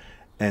started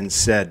and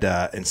said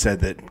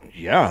that,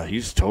 yeah,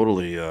 he's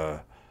totally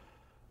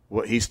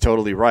he's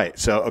totally right.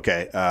 So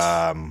okay,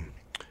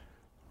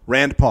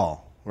 Rand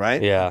Paul,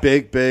 right? Yeah,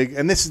 big,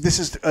 and this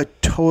is a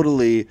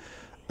totally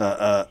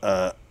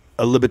a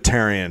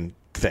libertarian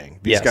thing.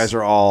 These guys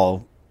are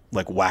all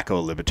like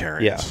wacko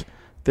libertarians. Yeah.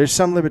 There's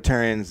some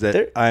libertarians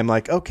that I'm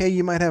like, okay,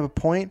 you might have a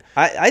point.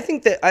 I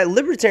think that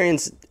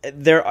libertarians,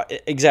 there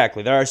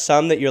are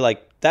some that you're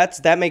like,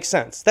 that makes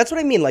sense. That's what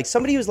I mean. Like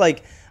somebody who's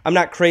like, I'm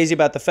not crazy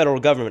about the federal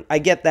government. I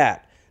get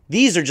that.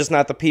 these are just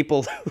not the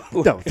people.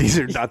 No, these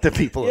are not the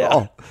people at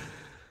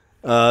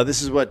all.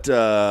 This is what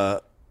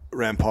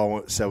Rand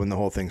Paul said when the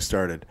whole thing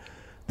started.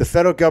 The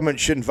federal government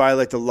shouldn't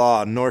violate the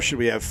law, nor should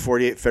we have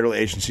 48 federal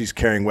agencies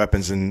carrying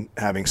weapons and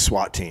having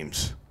SWAT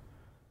teams.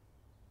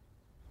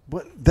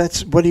 What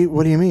do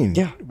you mean?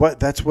 Yeah. What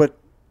that's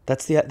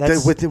Yeah.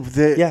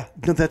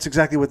 No, that's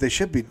exactly what they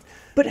should be.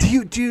 But do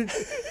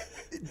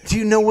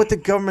you know what the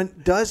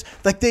government does?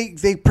 Like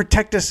they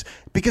protect us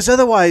because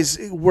otherwise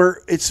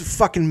it's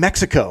fucking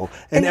Mexico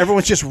and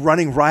everyone's just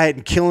running riot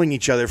and killing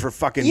each other for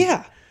fucking.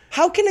 Yeah.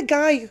 How can a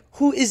guy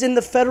who is in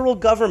the federal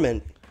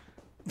government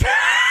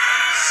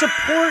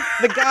support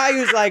the guy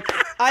who's like,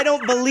 I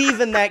don't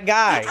believe in that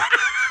guy?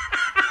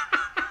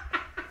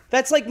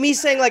 That's like me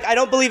saying, like, I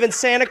don't believe in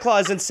Santa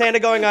Claus, and Santa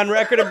going on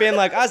record and being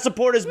like, I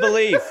support his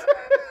belief.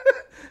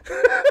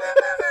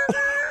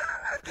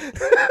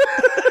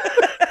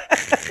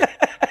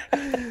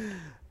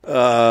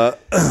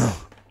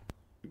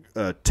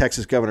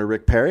 Texas Governor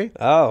Rick Perry.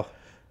 Oh.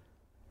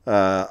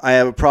 I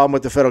have a problem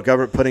with the federal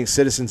government putting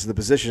citizens in the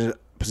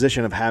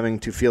position of having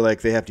to feel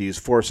like they have to use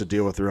force to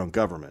deal with their own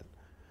government.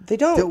 They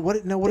don't.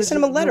 They sent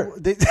him a letter.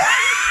 They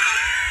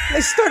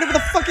started with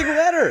a fucking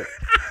letter.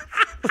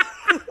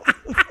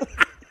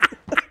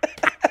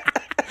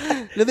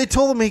 No, they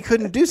told him he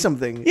couldn't do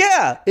something.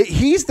 Yeah.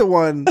 He's the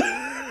one.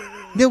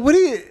 No, what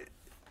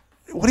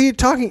are you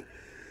talking?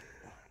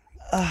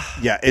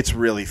 Yeah, it's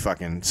really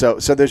fucking. So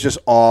there's just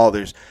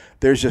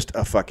there's just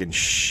a fucking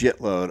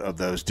shitload of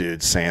those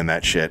dudes saying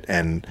that shit,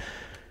 and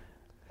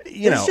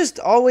there's just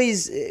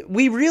always,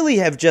 we really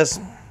have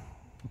just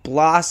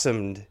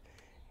blossomed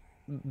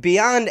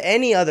beyond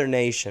any other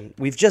nation.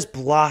 We've just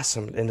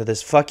blossomed into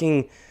this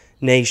fucking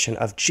nation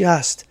of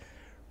just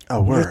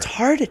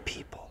retarded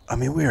people. I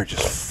mean, we are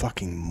just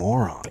fucking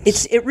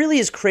morons. It really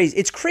is crazy.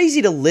 It's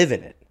crazy to live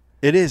in it.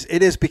 It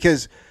is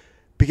because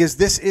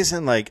this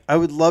isn't like, I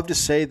would love to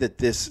say that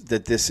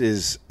this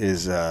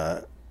is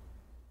a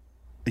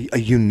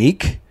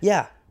unique.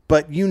 Yeah.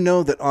 But you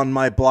know that on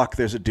my block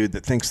there's a dude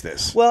that thinks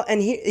this. Well,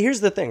 and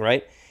here's the thing,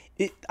 right?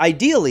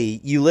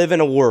 Ideally, you live in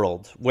a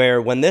world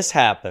where when this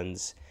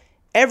happens,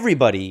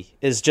 everybody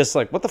is just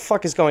like, what the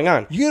fuck is going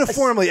on?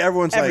 Uniformly,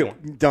 everyone.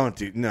 Like, don't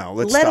do, no,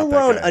 let's let stop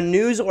alone that guy. A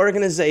news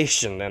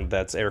organization, and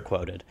that's air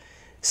quoted,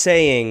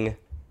 saying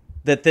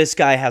that this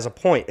guy has a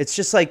point. It's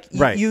just like,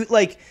 you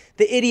like,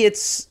 the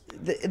idiots,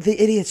 the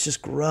idiots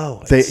just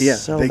grow. They're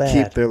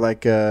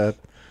like, they're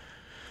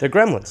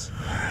gremlins,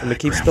 and they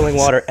keep spilling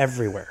water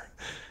everywhere.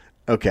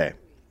 Okay.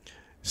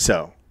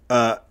 So,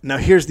 now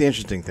here's the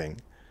interesting thing.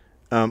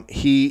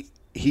 He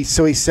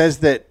says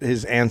that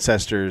his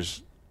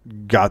ancestors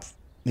got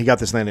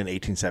this land in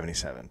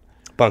 1877.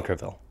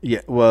 Bunkerville.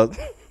 Yeah, well,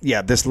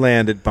 yeah, this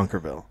land at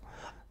Bunkerville.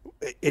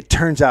 It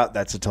turns out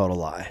that's a total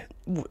lie.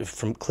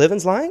 From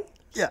Cliven's lying?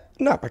 Yeah.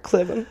 Not by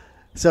Cliven.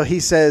 So he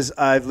says,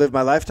 I've lived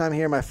my lifetime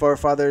here. My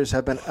forefathers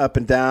have been up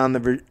and down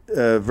the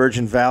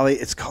Virgin Valley.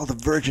 It's called the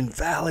Virgin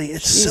Valley.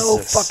 It's so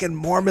fucking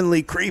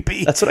Mormonly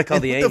creepy. That's what I call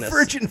the anus. The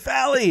Virgin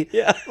Valley.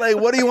 Yeah. Like,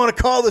 what do you want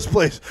to call this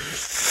place?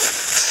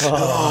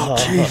 Oh,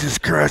 Jesus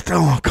Christ. I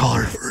don't want to call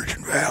her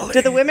Virgin Valley.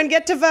 Did the women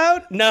get to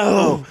vote?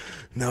 No.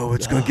 No,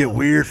 it's going to get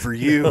weird for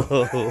you.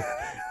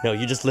 No,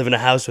 you just live in a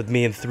house with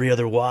me and 3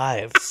 other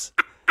wives.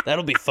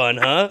 That'll be fun,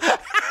 huh?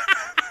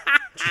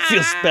 Do you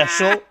feel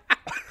special?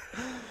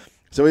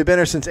 So we've been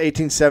here since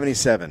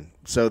 1877.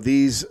 So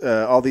these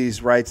all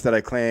these rights that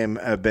I claim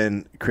have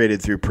been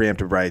created through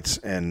preemptive rights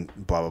and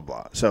blah, blah,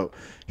 blah. So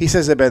he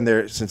says they've been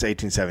there since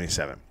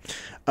 1877.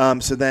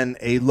 So then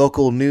a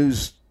local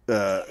news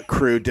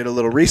crew did a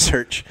little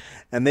research,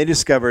 and they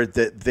discovered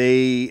that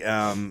they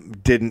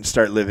didn't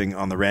start living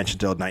on the ranch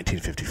until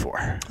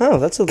 1954. Oh,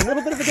 that's a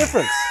little bit of a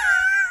difference.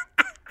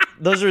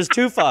 Those are his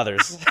 2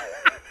 fathers,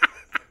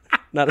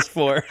 not his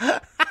 4.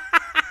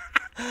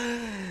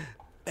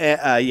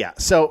 Yeah.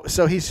 So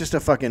he's just a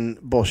fucking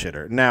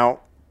bullshitter. Now,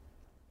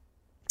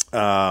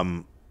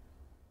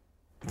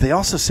 they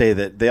also say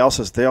that they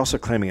also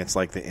claiming it's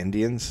like the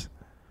Indians.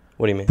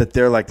 What do you mean? That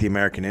they're like the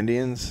American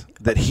Indians.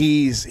 That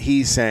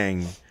he's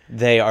saying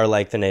they are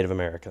like the Native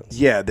Americans.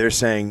 Yeah, they're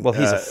saying. Well,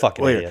 he's a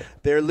fucking idiot.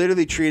 They're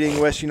literally treating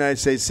West United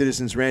States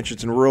citizens,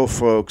 ranchers, and rural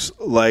folks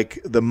like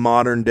the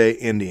modern day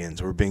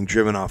Indians. We're being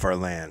driven off our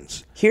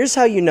lands. Here's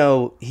how you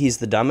know he's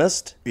the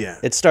dumbest. Yeah.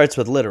 It starts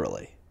with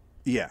literally.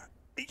 Yeah.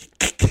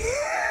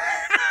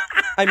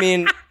 I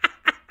mean,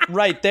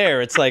 right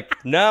there, it's like,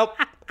 nope,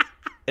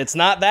 it's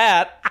not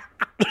that.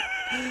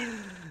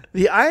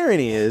 The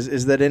irony is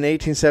that in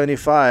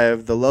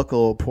 1875, the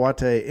local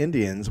Puate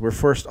Indians were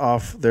forced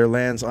off their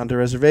lands onto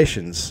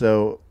reservations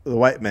so the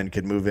white men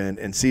could move in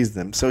and seize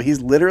them. So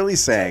he's literally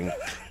saying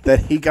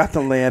that he got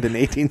the land in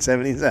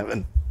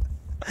 1877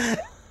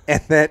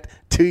 and that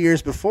 2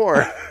 years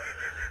before,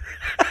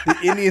 the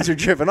Indians are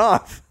driven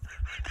off.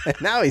 And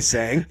now he's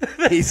saying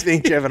he's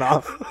being driven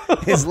off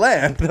his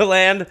land. The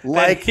land.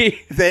 Like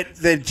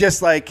that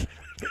just like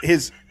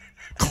his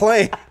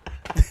claim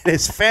that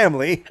his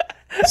family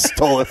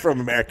stole it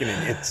from American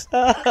Indians.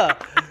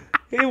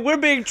 We're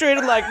being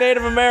treated like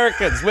Native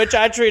Americans, which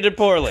I treated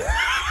poorly.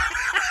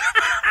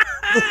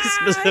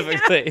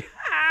 specifically.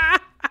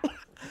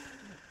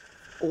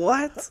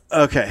 What?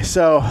 Okay,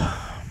 so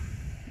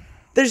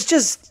There's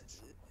just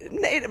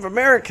Native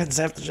Americans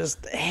have to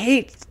just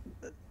hate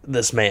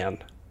this man.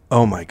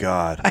 oh my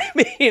god.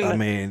 I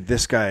mean,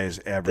 This guy is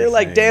everything. they're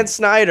like Dan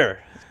Snyder.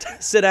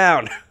 Sit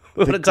down.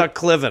 We want to talk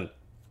Cliven.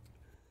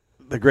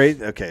 The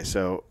great. Okay,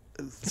 so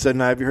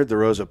now have you heard the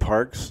Rosa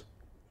Parks?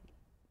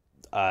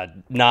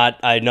 Not.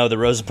 I know the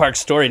Rosa Parks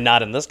story.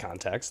 Not in this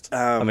context.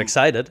 I'm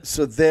excited.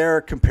 So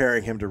they're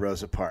comparing him to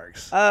Rosa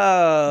Parks.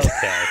 Oh,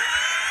 okay.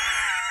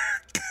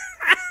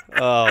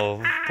 Oh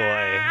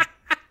boy.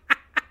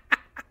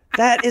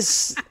 That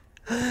is.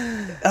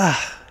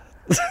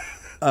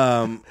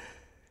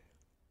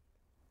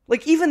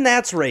 Like even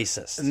that's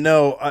racist.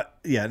 No,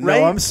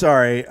 Right? I'm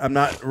sorry. I'm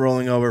not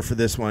rolling over for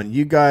this one.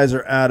 You guys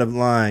are out of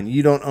line.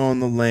 You don't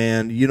own the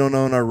land. You don't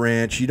own our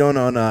ranch. You don't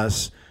own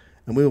us.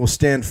 And we will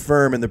stand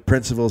firm in the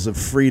principles of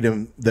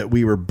freedom that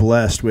we were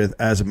blessed with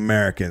as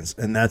Americans.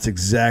 And that's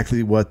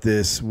exactly what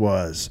this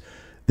was.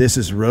 This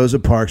is Rosa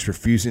Parks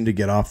refusing to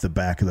get off the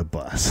back of the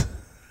bus.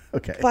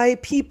 Okay. By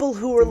people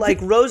who are like,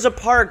 Rosa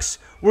Parks,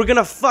 we're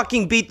gonna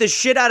fucking beat the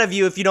shit out of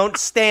you if you don't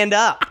stand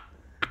up.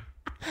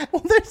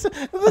 Well,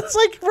 it's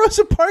like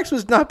Rosa Parks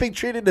was not being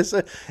treated as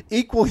an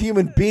equal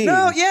human being.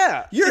 No,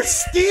 yeah. You're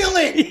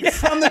stealing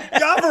from the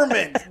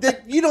government.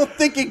 That you don't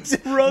think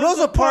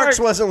Rosa Parks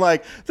wasn't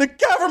like, the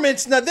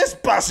government's not, this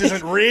bus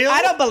isn't real.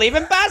 I don't believe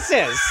in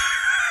buses.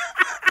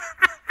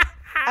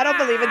 I don't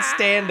believe in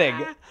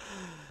standing.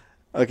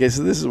 Okay,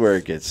 so this is where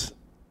it gets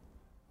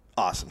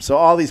awesome. So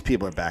all these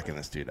people are backing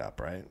this dude up,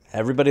 right?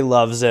 Everybody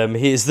loves him.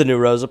 He's the new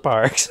Rosa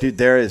Parks. Dude,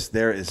 there is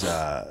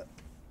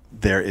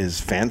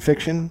fan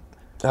fiction.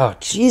 Oh,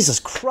 Jesus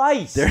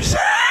Christ. There's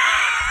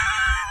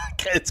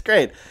it's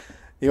great.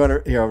 You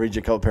want to? Here, I'll read you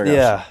a couple paragraphs.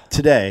 Yeah.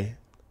 Today,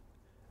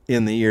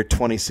 in the year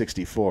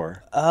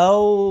 2064.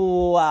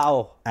 Oh,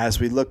 wow. As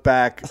we look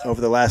back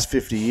over the last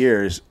 50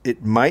 years,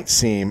 it might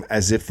seem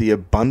as if the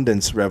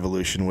abundance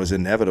revolution was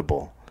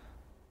inevitable.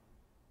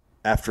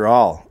 After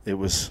all, it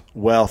was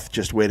wealth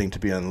just waiting to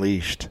be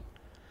unleashed.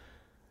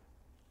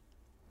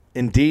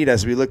 Indeed,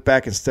 as we look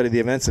back and study the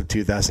events of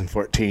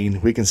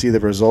 2014, we can see the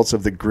results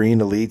of the green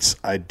elite's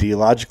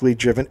ideologically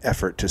driven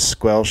effort to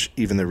squelch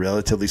even the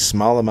relatively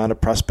small amount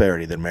of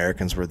prosperity that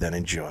Americans were then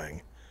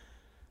enjoying.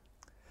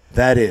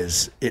 That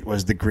is, it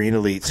was the green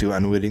elites who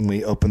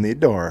unwittingly opened the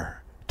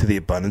door to the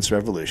abundance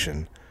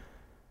revolution.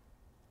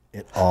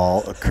 It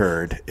all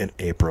occurred in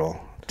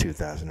April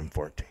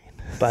 2014.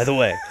 By the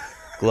way,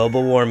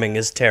 global warming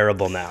is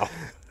terrible now.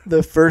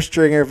 The first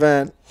string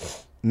event,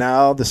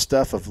 now the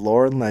stuff of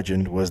lore and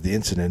legend, was the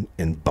incident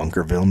in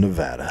Bunkerville,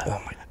 Nevada.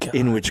 Oh my God.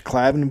 In which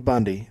Cliven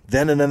Bundy,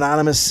 then an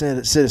anonymous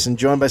citizen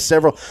joined by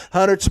several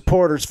hundred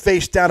supporters,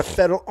 faced down a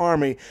federal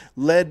army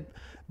led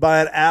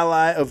by an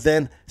ally of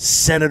then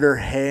Senator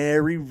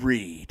Harry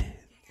Reid.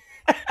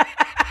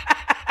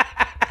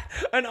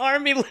 An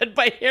army led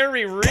by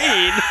Harry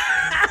Reid?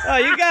 Oh,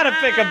 you gotta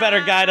pick a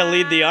better guy to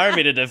lead the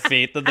army to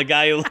defeat than the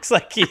guy who looks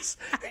like he's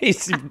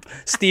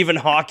Stephen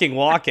Hawking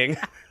walking.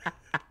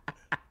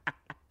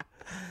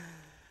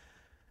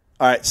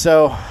 All right,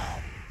 so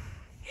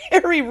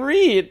Harry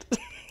Reid.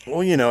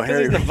 well, you know,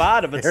 He's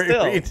Nevada, but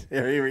still.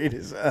 Harry Reid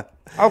is.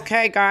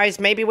 Okay,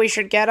 guys, maybe we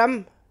should get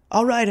him.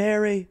 All right,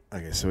 Harry.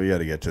 Okay, so we got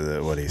to get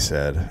to what he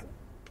said.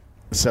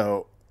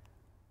 So,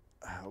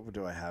 how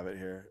do I have it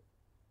here?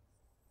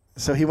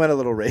 So he went a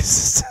little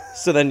racist.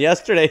 So then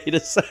yesterday he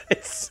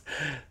decides.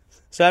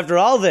 So after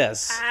all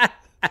this,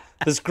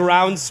 this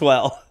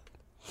groundswell.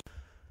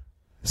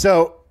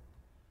 So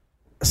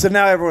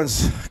now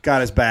everyone's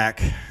got his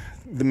back.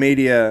 The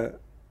media,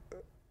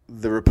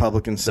 the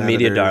Republican senators,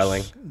 media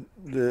darling,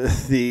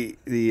 the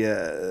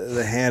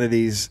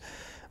Hannitys,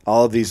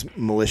 all of these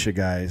militia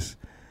guys,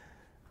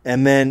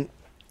 and then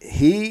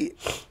he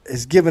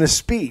is giving a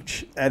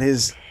speech at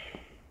his.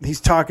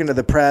 He's talking to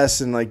the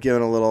press and like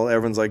giving a little.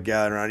 Everyone's like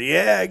gathering around.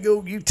 Yeah,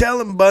 go. You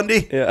tell him,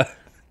 Bundy. Yeah.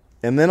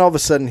 And then all of a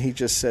sudden he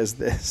just says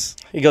this.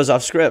 He goes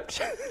off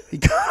script. He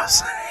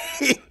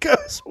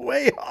goes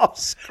way off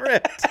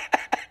script.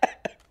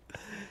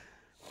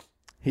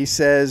 He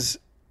says,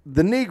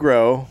 the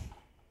Negro.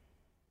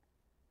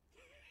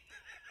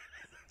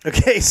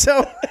 Okay,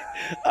 so.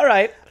 All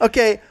right.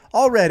 Okay,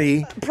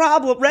 already.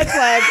 Problem. Red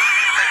flag.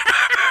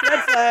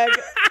 Red flag.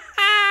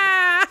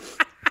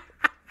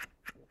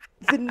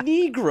 The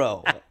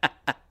Negro.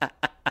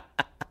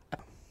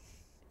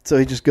 So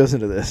he just goes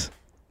into this.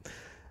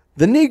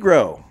 The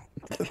Negro.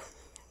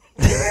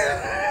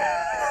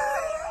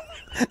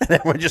 And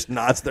everyone just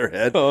nods their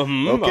head.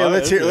 Okay,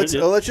 let's hear.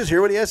 Let's just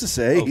hear what he has to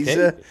say.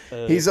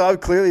 Okay. He's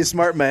clearly a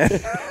smart man.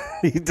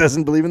 He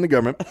doesn't believe in the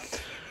government.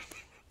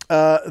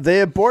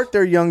 They abort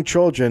their young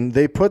children.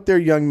 They put their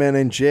young men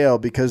in jail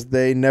because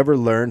they never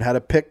learned how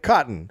to pick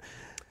cotton.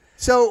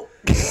 So,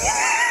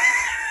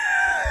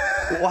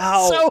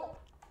 wow.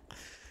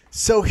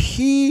 So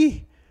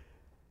he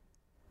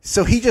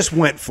just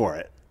went for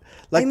it.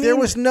 Like there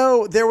was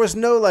no,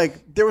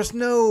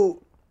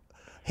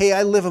 hey,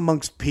 I live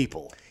amongst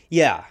people.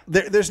 Yeah.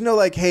 There's no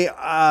like, hey,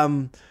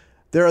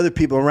 there are other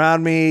people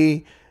around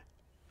me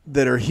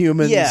that are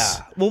humans.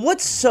 Yeah. Well,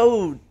 what's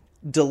so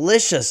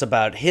delicious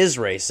about his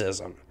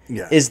racism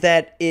is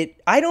that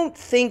I don't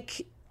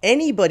think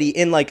anybody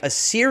in like a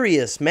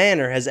serious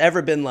manner has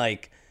ever been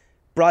like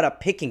brought up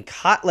picking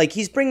cotton. Like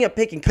he's bringing up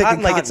picking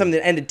cotton like it's something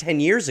that ended 10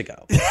 years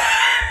ago.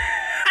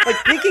 Like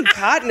picking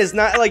cotton is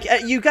not like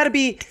you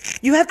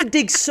have to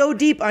dig so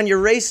deep on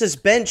your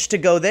racist bench to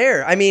go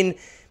there. I mean,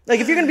 like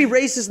if you're going to be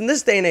racist in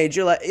this day and age,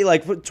 you're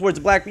like towards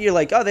black, you're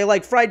like, oh, they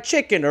like fried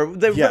chicken or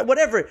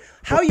whatever.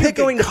 How are you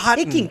going to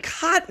picking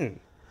cotton?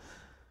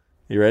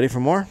 You ready for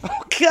more?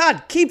 Oh,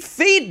 God, keep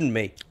feeding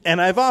me.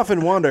 And I've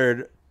often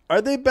wondered,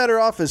 are they better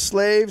off as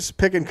slaves,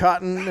 picking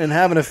cotton and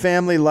having a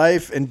family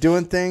life and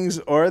doing things,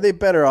 or are they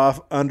better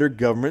off under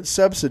government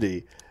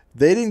subsidy?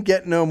 They didn't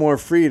get no more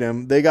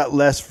freedom. They got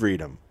less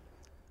freedom.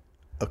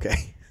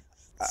 Okay.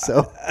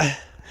 So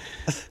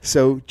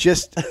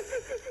just,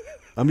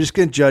 I'm just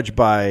going to judge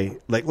by,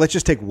 like, let's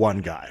just take one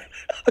guy.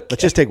 Okay.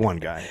 Let's just take one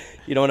guy.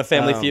 You don't want to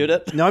family feud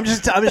it? No, I'm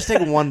just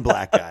taking one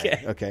black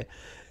guy. Okay.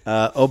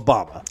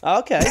 Obama.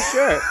 Okay,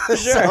 sure.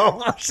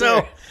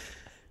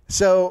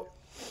 So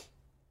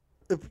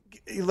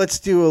let's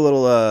do a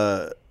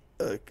little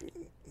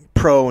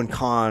pro and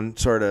con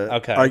sort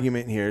of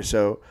argument here.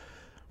 So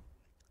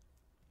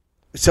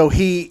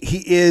he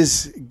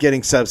is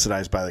getting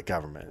subsidized by the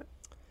government,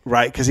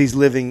 right? Because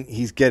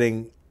he's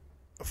getting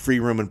free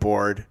room and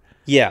board,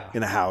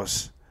 in a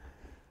house,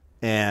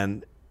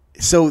 and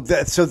so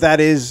that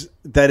is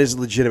a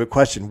legitimate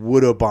question.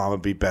 Would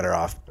Obama be better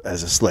off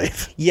as a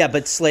slave? Yeah,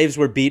 but slaves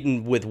were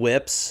beaten with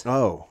whips.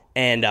 Oh,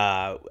 and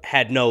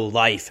had no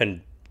life,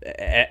 and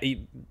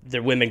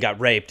their women got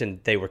raped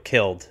and they were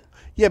killed.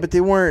 Yeah, but they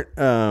weren't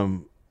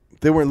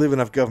living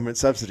off government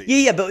subsidies.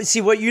 Yeah, but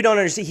see what you don't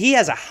understand. He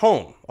has a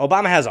home.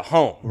 Obama has a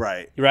home.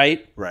 Right.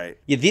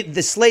 Yeah,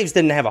 the slaves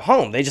didn't have a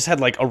home. They just had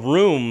like a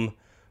room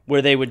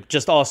where they would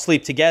just all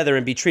sleep together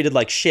and be treated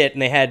like shit.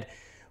 And they had,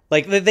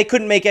 like, they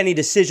couldn't make any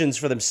decisions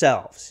for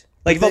themselves.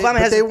 Like if Obama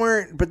has, they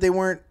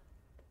weren't.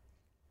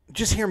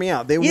 Just hear me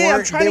out.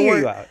 I'm trying to hear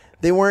you out.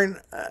 They weren't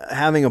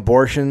having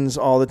abortions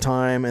all the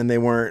time, and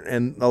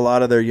a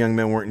lot of their young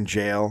men weren't in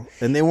jail,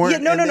 and they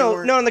weren't. Yeah,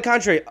 no. On the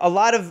contrary,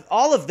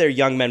 all of their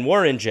young men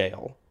were in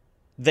jail.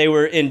 They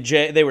were in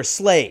jail. They were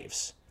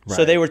slaves,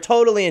 so they were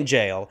totally in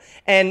jail.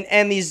 And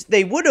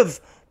they would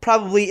have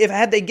probably, if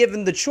had they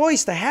given the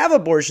choice to have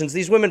abortions,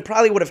 these women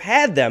probably would have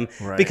had them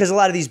because a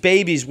lot of these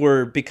babies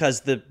were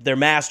because their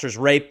masters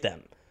raped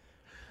them.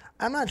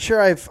 I'm not sure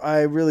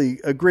I really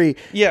agree.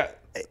 Yeah.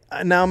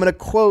 Now I'm going to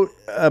quote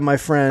my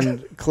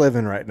friend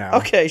Cliven right now.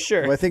 Okay,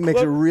 sure. Who I think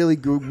makes a really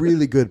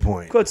good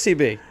point. Quote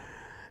CB.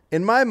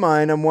 In my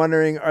mind, I'm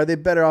wondering, are they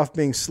better off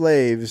being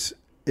slaves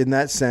in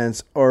that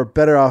sense, or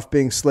better off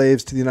being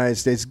slaves to the United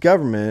States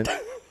government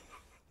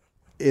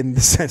in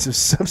the sense of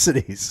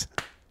subsidies?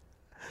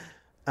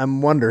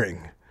 I'm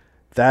wondering.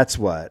 That's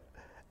what.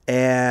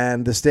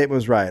 And the statement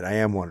was right. I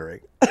am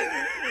wondering.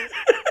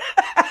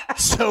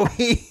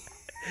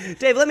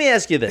 Dave, let me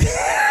ask you this.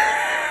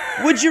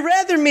 Would you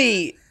rather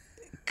me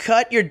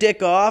cut your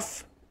dick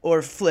off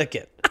or flick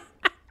it?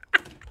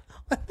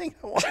 I think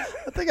I want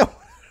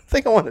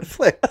it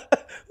flicked.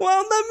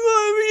 Well,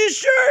 are you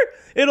sure?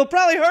 It'll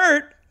probably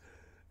hurt.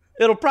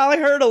 It'll probably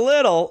hurt a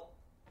little.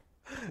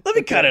 Let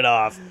me cut it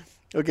off.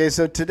 Okay,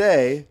 so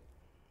today,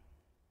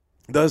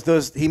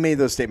 he made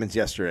those statements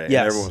yesterday. Yes.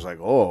 And everyone was like,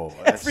 "Oh!"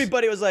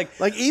 Everybody was like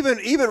even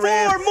four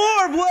Rand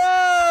more.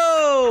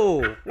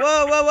 Whoa!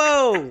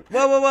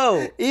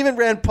 Even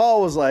Rand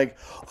Paul was like,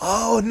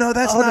 "Oh no,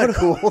 that's not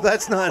cool.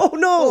 That's not." Oh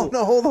no!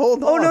 No, hold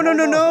on. Oh no!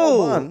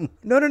 Hold on.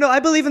 No! I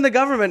believe in the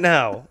government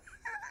now.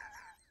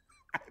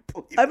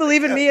 I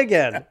believe in me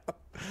again.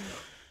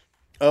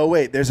 Oh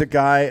wait, there's a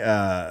guy.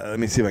 Let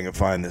me see if I can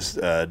find this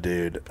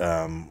dude.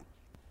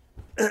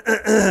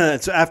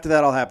 So after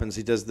that all happens,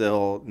 he does the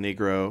whole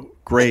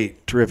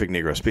terrific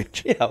Negro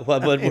speech. Yeah, well,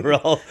 but we're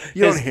all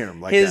you don't hear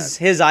him like that.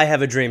 His "I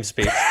have a dream"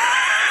 speech.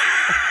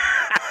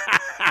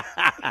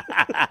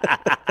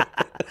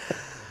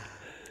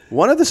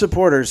 One of the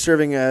supporters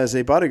serving as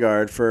a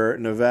bodyguard for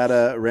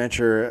Nevada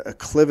rancher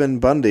Cliven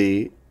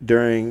Bundy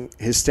during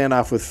his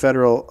standoff with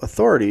federal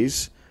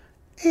authorities,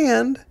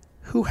 and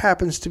who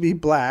happens to be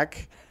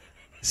black,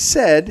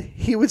 said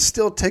he would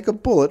still take a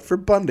bullet for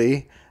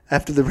Bundy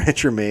after the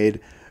rancher made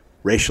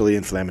racially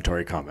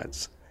inflammatory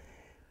comments.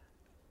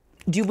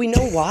 Do we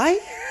know why?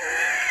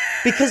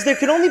 Because there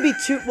could only be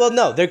two. Well,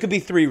 no, there could be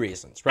three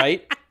reasons,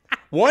 right?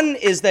 One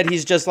is that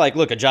he's just like,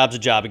 look, a job's a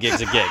job, a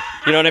gig's a gig.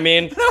 You know what I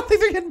mean? I don't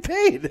think they're getting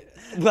paid.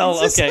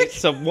 Well, okay,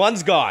 so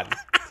one's gone.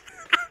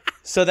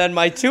 So then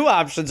my two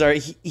options are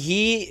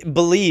he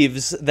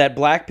believes that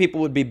black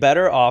people would be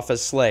better off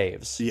as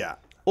slaves. Yeah.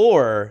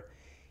 Or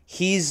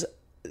he's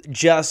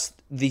just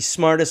the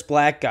smartest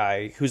black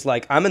guy who's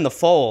like, I'm in the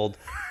fold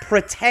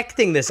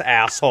protecting this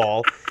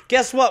asshole.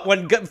 Guess what?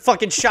 When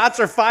fucking shots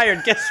are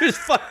fired, guess who's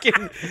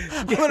fucking...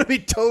 I'm going to be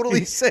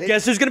totally safe.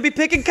 Guess who's going to be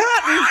picking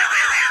cotton?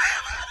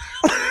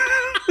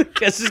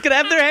 Guess who's going to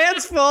have their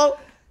hands full?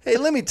 Hey,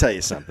 let me tell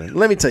you something.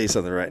 Let me tell you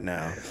something right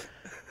now.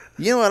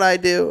 You know what I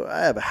do?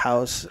 I have a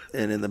house,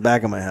 and in the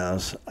back of my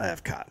house, I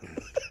have cotton.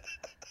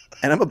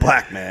 And I'm a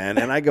black man,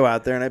 and I go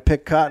out there and I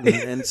pick cotton,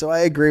 and so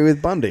I agree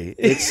with Bundy.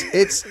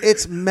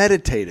 It's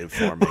meditative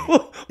for me.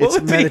 It's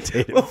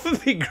meditative. What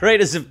would be great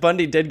is if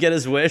Bundy did get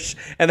his wish,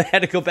 and they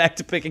had to go back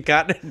to picking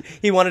cotton.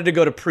 He wanted to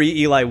go to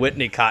pre-Eli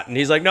Whitney cotton.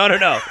 He's like, no,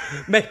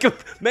 make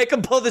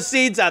him pull the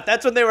seeds out.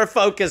 That's when they were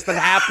focused and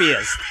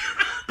happiest.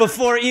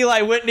 Before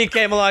Eli Whitney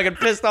came along and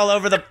pissed all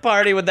over the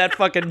party with that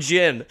fucking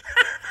gin.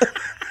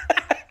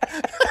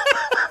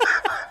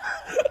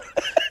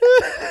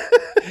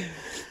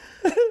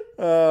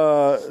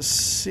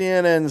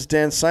 CNN's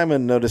Dan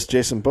Simon noticed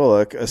Jason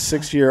Bullock, a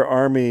 6-year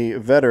Army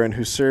veteran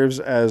who serves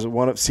as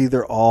one of... See,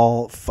 they're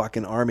all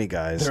fucking Army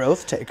guys. They're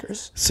oath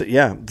takers. So,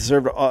 yeah,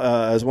 served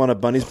as one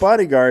of Bundy's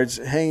bodyguards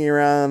hanging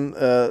around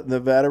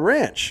Nevada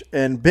Ranch.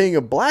 And being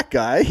a black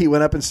guy, he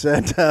went up and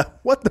said,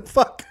 what the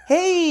fuck?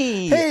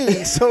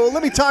 Hey, so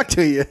let me talk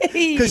to you.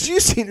 Because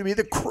you seem to be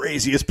the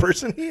craziest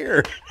person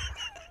here.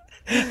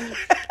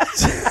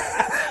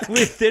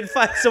 We did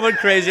find someone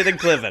crazier than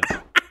Cliven.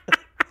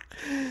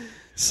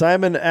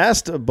 Simon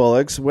asked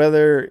Bullocks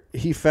whether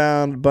he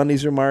found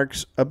Bundy's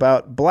remarks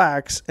about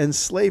blacks and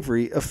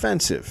slavery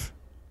offensive.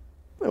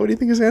 What do you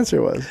think his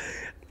answer was?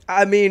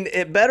 I mean,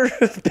 it better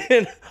have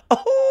been,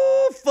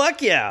 oh,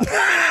 fuck yeah.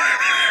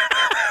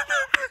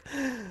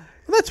 Well,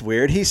 that's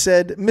weird. He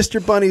said,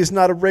 Mr. Bundy is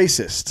not a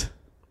racist.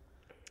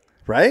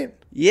 Right?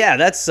 Yeah,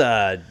 that's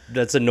a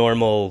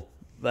normal,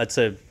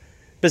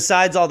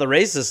 besides all the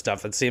racist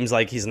stuff, it seems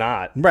like he's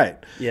not. Right.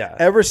 Yeah.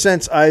 Ever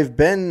since I've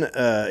been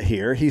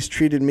here, he's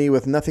treated me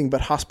with nothing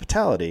but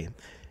hospitality.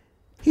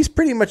 He's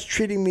pretty much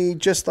treating me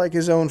just like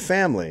his own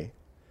family.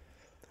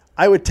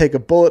 I would take a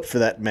bullet for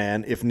that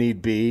man if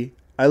need be.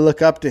 I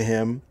look up to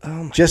him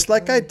just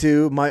like I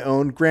do my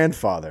own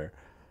grandfather,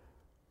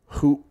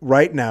 who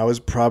right now is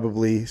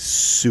probably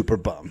super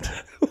bummed.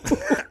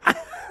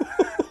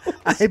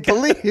 I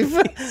believe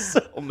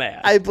so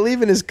mad. I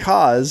believe in his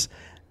cause.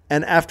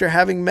 And after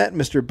having met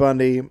Mr.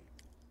 Bundy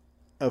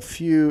a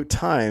few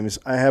times,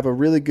 I have a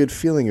really good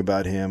feeling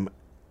about him,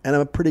 and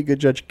I'm a pretty good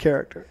judge of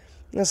character.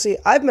 Now, see,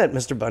 I've met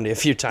Mr. Bundy a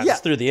few times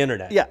through the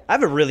internet. Yeah. I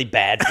have a really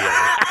bad feeling.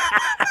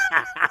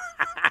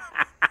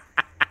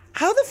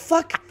 How the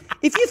fuck...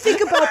 If you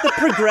think about the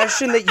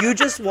progression that you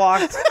just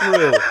walked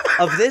through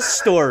of this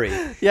story,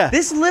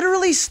 this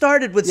literally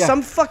started with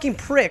some fucking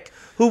prick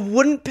who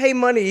wouldn't pay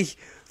money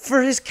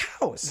for his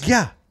cows.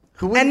 Yeah.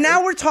 And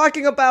now we're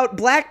talking about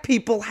black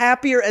people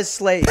happier as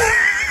slaves.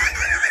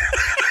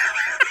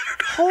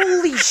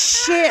 Holy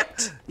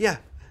shit.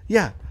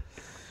 Yeah.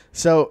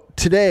 So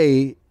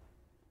today...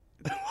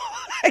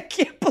 I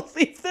can't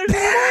believe there's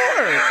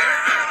more.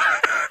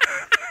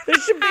 There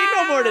should be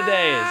no more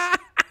todays.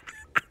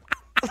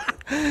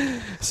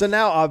 So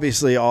now,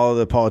 obviously, all of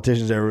the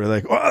politicians are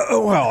like,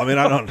 well, I mean,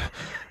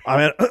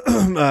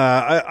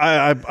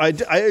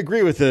 I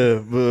agree with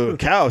the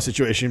cow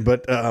situation,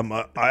 but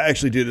I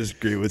actually do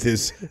disagree with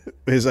his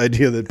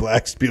idea that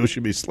black people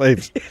should be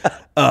slaves.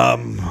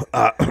 Cliven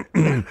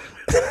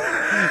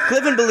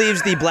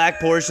believes the black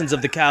portions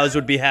of the cows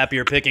would be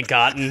happier picking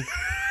cotton.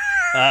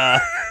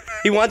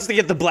 He wants to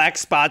get the black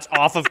spots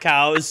off of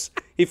cows.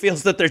 He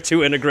feels that they're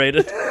too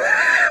integrated.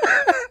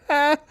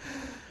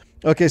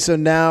 Okay, so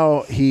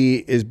now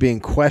he is being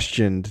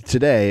questioned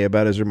today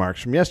about his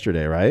remarks from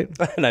yesterday, right?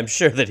 And I'm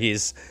sure that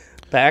he's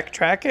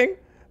backtracking.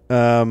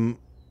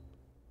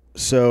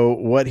 So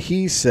what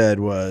he said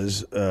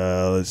was,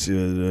 let's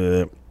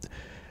see,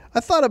 I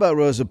thought about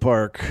Rosa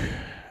Parks.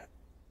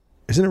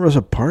 Isn't it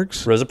Rosa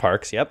Parks? Rosa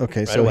Parks, yep.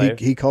 Okay, so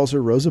he calls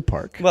her Rosa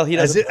Park. Well, he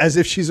doesn't... As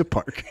if she's a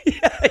park.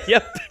 Yeah,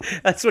 yep.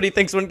 That's what he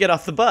thinks when get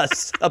off the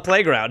bus, a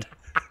playground.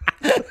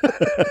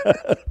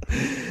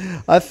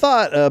 I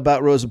thought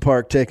about Rosa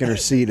Parks taking her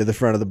seat at the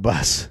front of the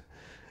bus.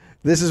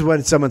 This is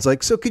when someone's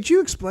like, so could you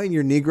explain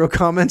your Negro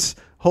comments?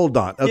 Hold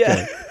on. Okay.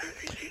 Yeah.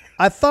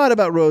 I thought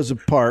about Rosa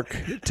Parks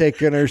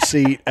taking her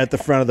seat at the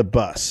front of the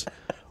bus.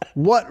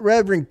 What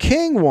Reverend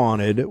King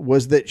wanted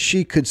was that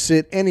she could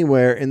sit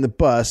anywhere in the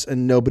bus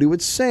and nobody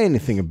would say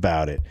anything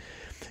about it.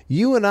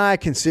 You and I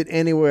can sit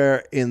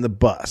anywhere in the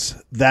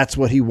bus. That's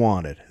what he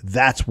wanted.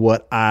 That's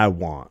what I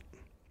want.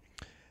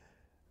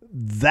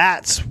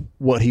 That's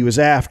what he was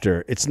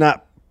after. It's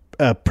not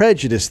a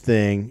prejudice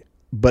thing,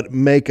 but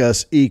make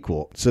us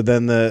equal. So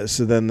then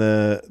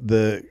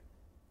the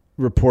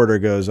reporter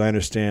goes, I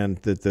understand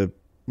that the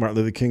Martin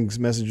Luther King's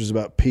message was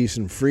about peace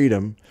and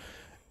freedom.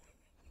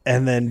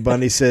 And then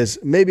Bundy says,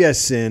 maybe I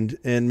sinned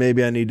and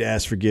maybe I need to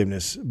ask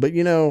forgiveness. But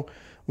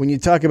when you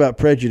talk about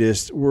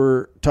prejudice,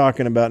 we're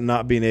talking about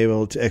not being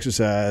able to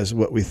exercise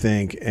what we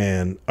think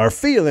and are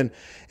feeling.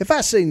 If I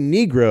say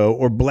Negro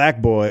or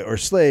black boy or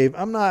slave,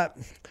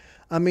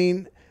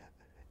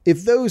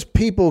 if those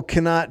people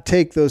cannot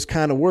take those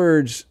kind of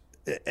words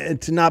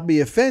to not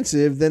be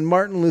offensive, then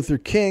Martin Luther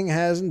King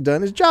hasn't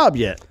done his job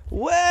yet.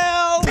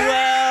 Well.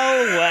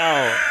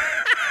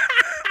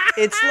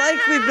 It's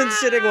like we've been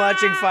sitting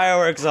watching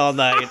fireworks all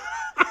night,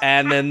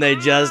 and then they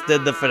just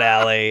did the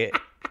finale.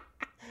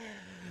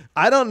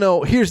 I don't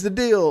know. Here's the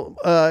deal.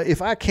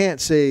 If I can't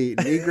say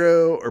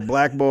Negro or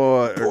black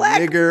boy or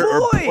nigger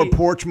or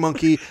porch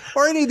monkey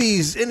or any of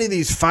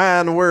these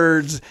fine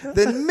words,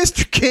 then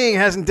Mr. King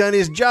hasn't done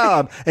his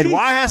job. And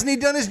why hasn't he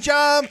done his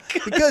job?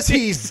 Because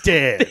he's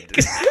dead.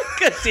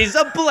 Because he's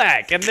a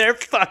black and they're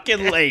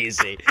fucking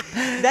lazy.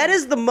 That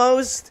is the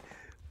most.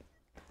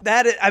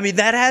 That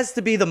has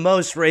to be the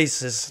most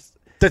racist.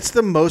 That's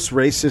the most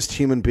racist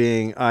human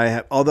being I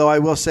have. Although I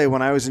will say,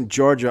 when I was in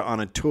Georgia on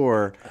a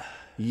tour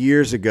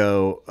years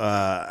ago,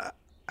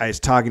 I was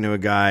talking to a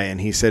guy,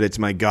 and he said it's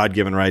my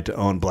God-given right to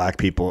own black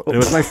people. And it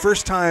was my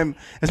first time.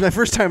 It's my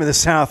first time in the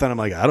South, and I'm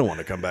like, I don't want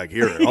to come back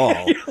here at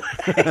all.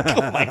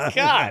 Oh my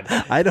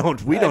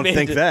God! We don't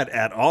think that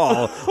at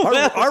all.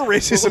 Our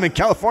racism in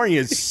California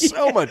is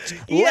so much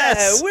less.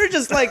 Yeah, we're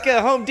just like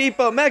a Home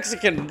Depot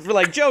Mexican,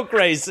 like joke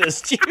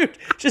racist. You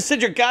just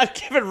said your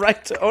God-given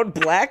right to own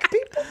black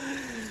people,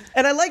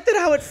 and I like that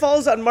how it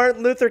falls on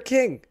Martin Luther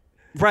King.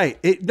 Right.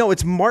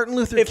 It's Martin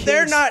Luther King.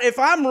 If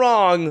I'm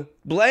wrong,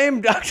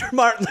 blame Dr.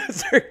 Martin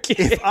Luther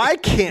King. If I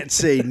can't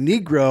say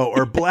Negro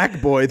or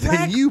black boy,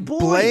 then you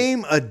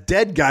blame a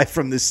dead guy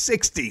from the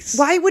 60s.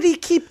 Why would he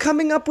keep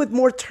coming up with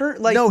more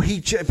No,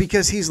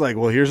 because he's like,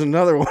 well, here's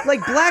another one.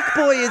 Like black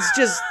boy is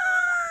just,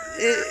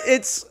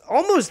 it's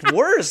almost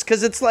worse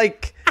because it's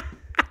like,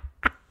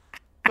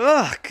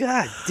 oh,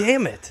 God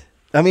damn it.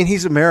 I mean,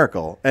 he's a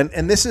miracle. And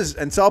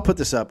so I'll put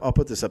this up. I'll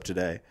put this up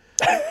today.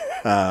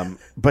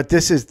 But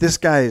this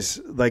guy's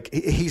like,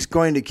 he's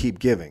going to keep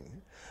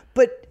giving.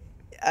 But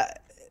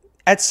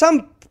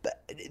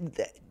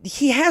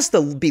he has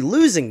to be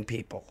losing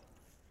people.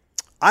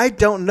 I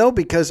don't know,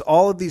 because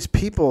all of these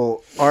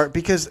people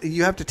because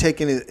you have to take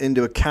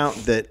into account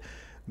that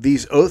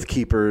these oath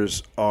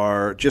keepers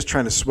are just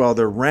trying to swell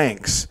their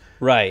ranks.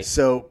 Right.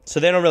 So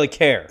they don't really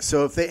care.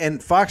 So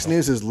and Fox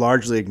News has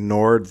largely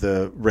ignored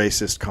the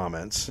racist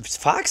comments.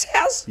 Fox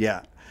has?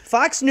 Yeah.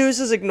 Fox News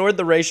has ignored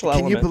the racial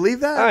element. Can you believe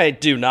that? I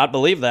do not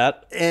believe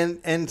that.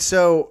 And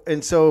so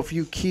if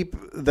you keep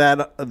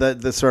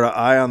the sort of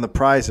eye on the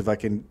prize, if I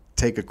can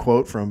take a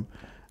quote from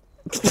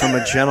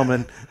a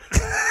gentleman,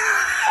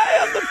 eye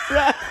on the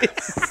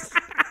prize.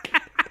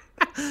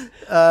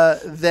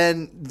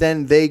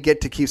 then they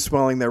get to keep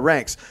swelling their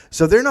ranks.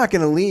 So they're not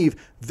going to leave.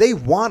 They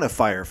want a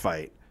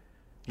firefight.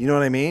 You know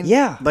what I mean?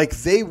 Yeah. Like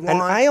they want.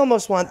 And I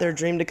almost want their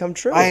dream to come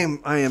true. I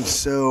am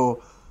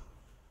so.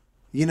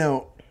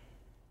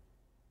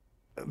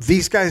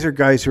 These guys are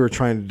guys who are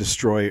trying to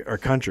destroy our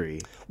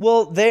country.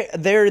 Well,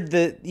 they're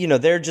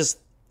just,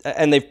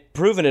 and they've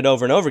proven it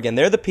over and over again.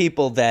 They're the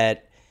people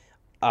that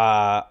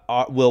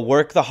will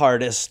work the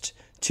hardest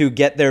to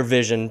get their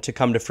vision to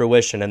come to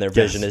fruition, and their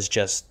vision is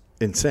just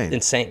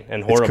insane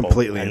and horrible, it's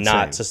completely and insane.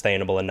 Not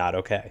sustainable and not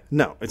okay.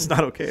 No, it's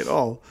not okay at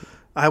all.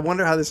 I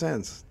wonder how this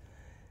ends.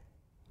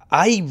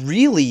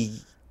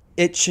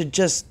 It should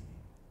just.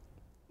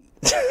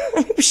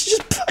 We should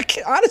just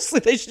fucking,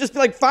 honestly, they should just be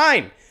like,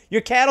 fine.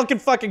 Your cattle can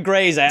fucking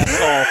graze,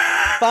 asshole.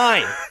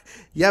 Fine.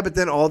 Yeah, but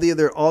then all the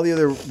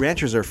other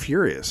ranchers are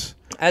furious.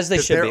 As they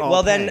should be.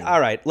 Well, then, all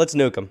right, let's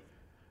nuke them.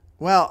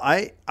 Well,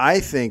 I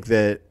think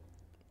that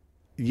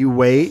you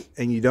wait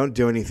and you don't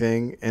do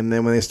anything, and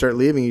then when they start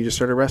leaving, you just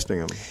start arresting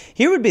them.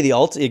 Here would be the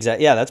ultimate.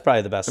 Yeah, that's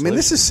probably the best. I mean,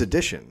 this is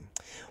sedition.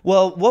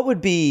 Well, what would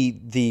be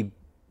the?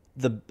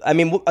 I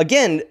mean,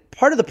 again,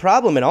 part of the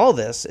problem in all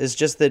this is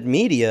just that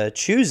media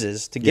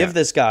chooses to give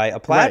this guy a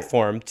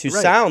platform to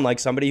sound like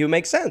somebody who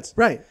makes sense.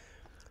 Right.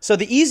 So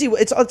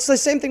it's the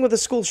same thing with a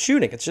school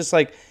shooting. It's just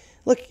like,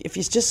 look, if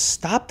you just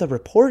stop the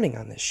reporting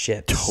on this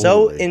shit,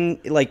 totally.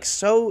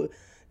 so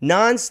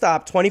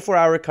nonstop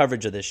 24-hour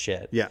coverage of this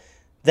shit. Yeah.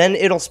 Then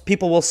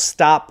people will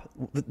stop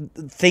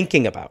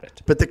thinking about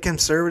it. But the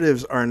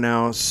conservatives are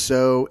now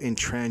so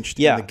entrenched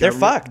in they're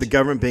fucked. The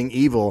government being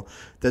evil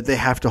that they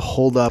have to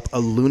hold up a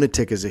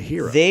lunatic as a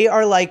hero.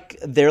 They're like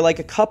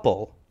a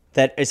couple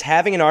that is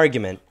having an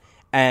argument,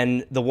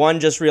 and the one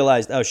just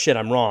realized, oh shit,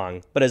 I'm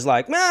wrong, but is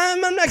like,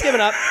 I'm not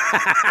giving up.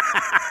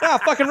 I'll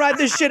fucking ride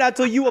this shit out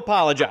till you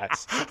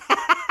apologize.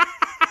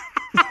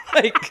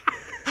 Like,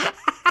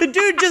 the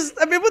dude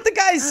what the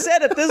guy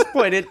said at this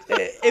point,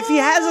 if he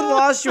hasn't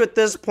lost you at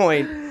this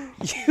point,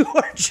 you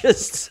are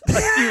just a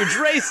huge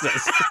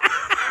racist.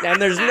 And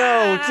there's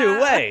no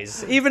two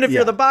ways, even if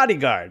you're the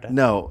bodyguard.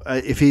 No,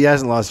 if he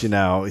hasn't lost you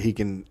now, he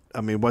can. I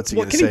mean, what's he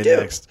going to say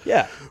next?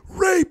 Yeah.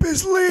 Rape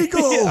is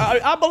legal.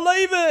 I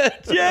believe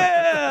it.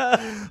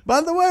 Yeah. By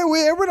the way,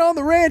 everyone on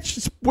the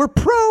ranch, we're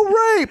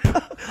pro-rape.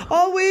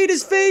 All we eat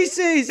is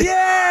feces.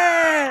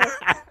 Yeah.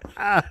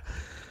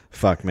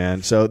 Fuck,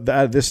 man. So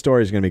this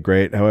story is going to be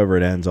great. However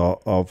it ends,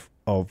 I'll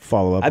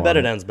follow up. I bet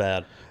it ends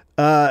bad.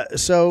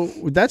 So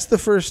that's the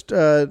first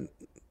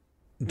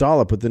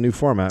dollop with the new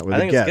format with I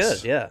think the guests.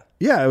 It's good. Yeah.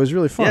 Yeah, it was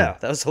really fun. Yeah,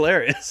 that was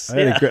hilarious.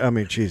 I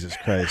mean, Jesus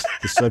Christ,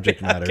 the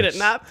subject matters. How could it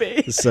not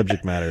be? The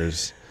subject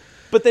matters.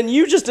 But then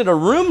you just in a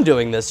room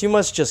doing this. You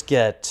must just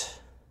get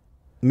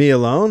me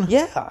alone.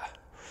 Yeah.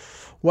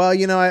 Well,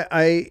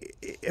 I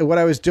what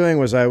I was doing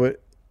was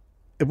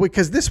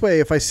because this way,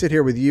 if I sit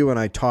here with you and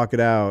I talk it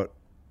out,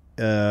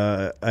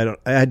 I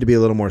had to be a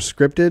little more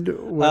scripted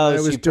when I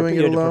was doing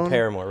it alone. To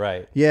prepare more,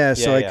 right? Yeah,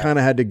 so I kind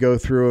of had to go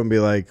through and be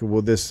like,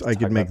 well, I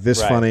could make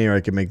this funny, or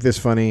I could make this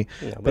funny.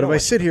 Yeah, but if I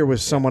sit here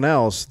with someone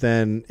else,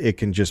 then it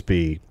can just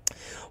be.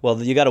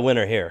 Well, you got a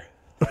winner here.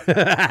 You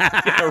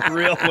got a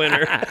real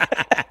winner.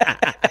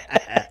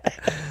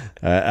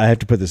 I have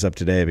to put this up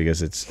today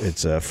because it's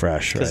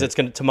fresh. Because it's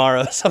going to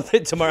tomorrow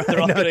they're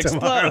all going to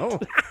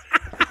explode.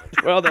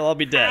 Well, they'll all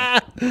be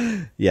dead.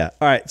 Yeah.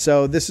 All right.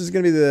 So this is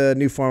going to be the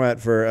new format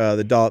for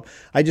the dollop.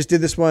 I just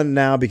did this one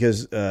now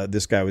because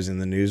this guy was in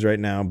the news right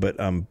now, but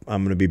I'm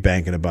going to be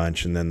banking a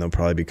bunch, and then they'll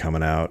probably be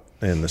coming out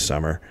in the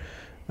summer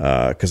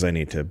because I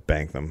need to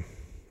bank them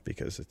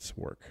because it's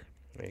work.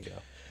 There you go.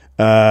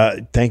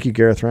 Thank you,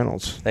 Gareth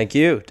Reynolds. Thank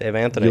you, Dave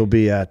Anthony. You'll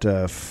be at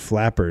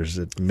Flappers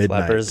at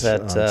midnight. Flappers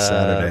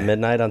at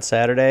midnight on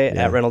Saturday.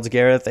 Yeah. At Reynolds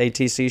Gareth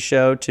ATC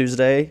show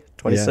Tuesday,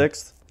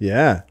 26th.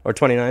 Yeah. Or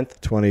 29th.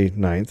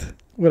 29th.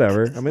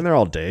 Whatever. I mean, they're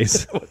all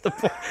days.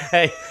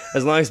 Hey,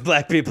 as long as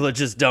black people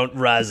just don't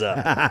rise up.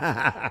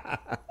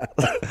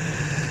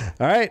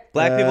 All right.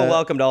 Black people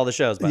welcome to all the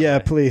shows, by the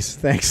way. Please.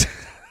 Thanks.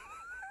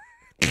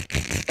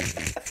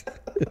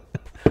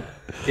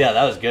 Yeah,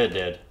 that was good,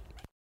 dude.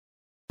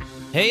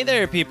 Hey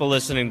there, people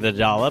listening to The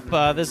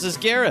Dollop. This is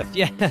Gareth.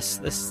 Yes,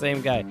 this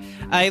same guy.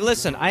 I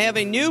have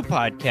a new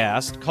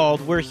podcast called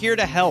We're Here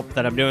to Help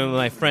that I'm doing with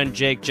my friend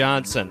Jake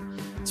Johnson.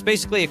 It's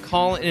basically a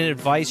call-in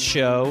advice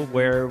show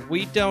where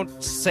we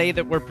don't say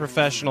that we're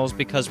professionals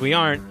because we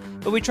aren't,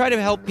 but we try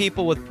to help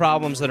people with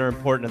problems that are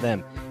important to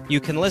them. You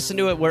can listen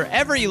to it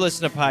wherever you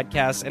listen to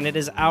podcasts, and it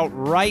is out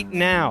right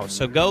now.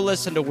 So go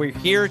listen to We're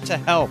Here to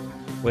Help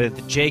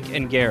with Jake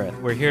and Gareth.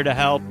 We're Here to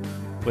Help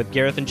with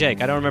Gareth and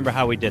Jake. I don't remember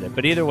how we did it,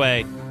 but either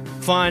way,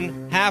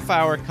 fun, half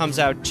hour, comes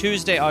out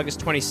Tuesday, August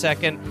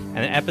 22nd, and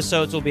the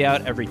episodes will be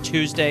out every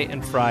Tuesday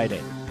and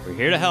Friday. We're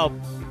here to help.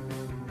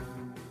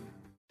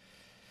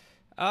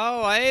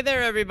 Oh, hey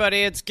there,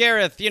 everybody. It's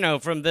Gareth,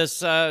 from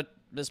this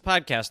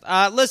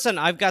podcast. Listen,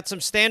 I've got some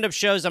stand-up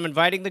shows I'm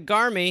inviting the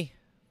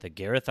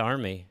Gareth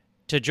Army,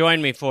 to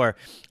join me for.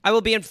 I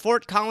will be in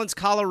Fort Collins,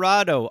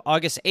 Colorado,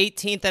 August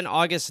 18th and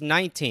August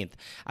 19th.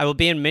 I will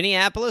be in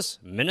Minneapolis,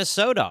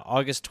 Minnesota,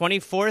 August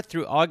 24th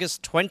through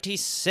August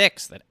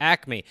 26th at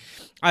Acme.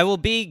 I will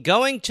be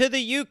going to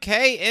the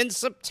UK in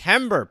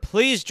September.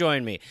 Please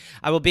join me.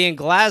 I will be in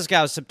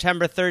Glasgow,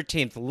 September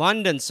 13th,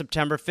 London,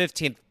 September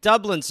 15th,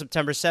 Dublin,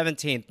 September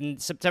 17th, and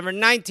September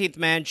 19th,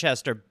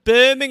 Manchester,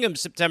 Birmingham,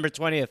 September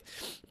 20th,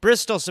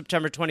 Bristol,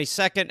 September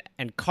 22nd,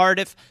 and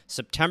Cardiff,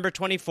 September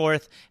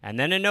 24th. And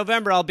then in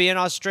November, I'll be in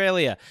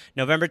Australia.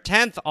 November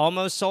 10th,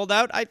 almost sold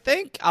out, I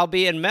think. I'll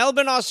be in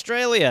Melbourne,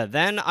 Australia.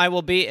 Then I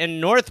will be in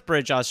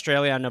Northbridge,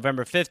 Australia on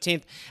November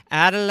 15th.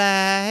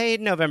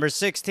 Adelaide, November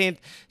 16th.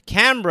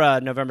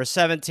 Canberra, November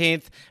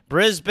 17th.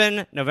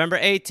 Brisbane, November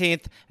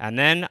 18th. And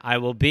then I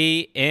will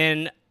be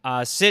in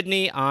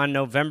Sydney on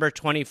November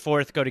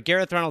 24th. Go to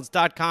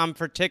GarethReynolds.com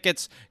for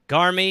tickets.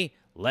 Garmy,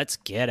 let's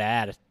get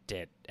at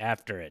it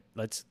after it.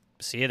 Let's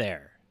see you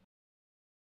there.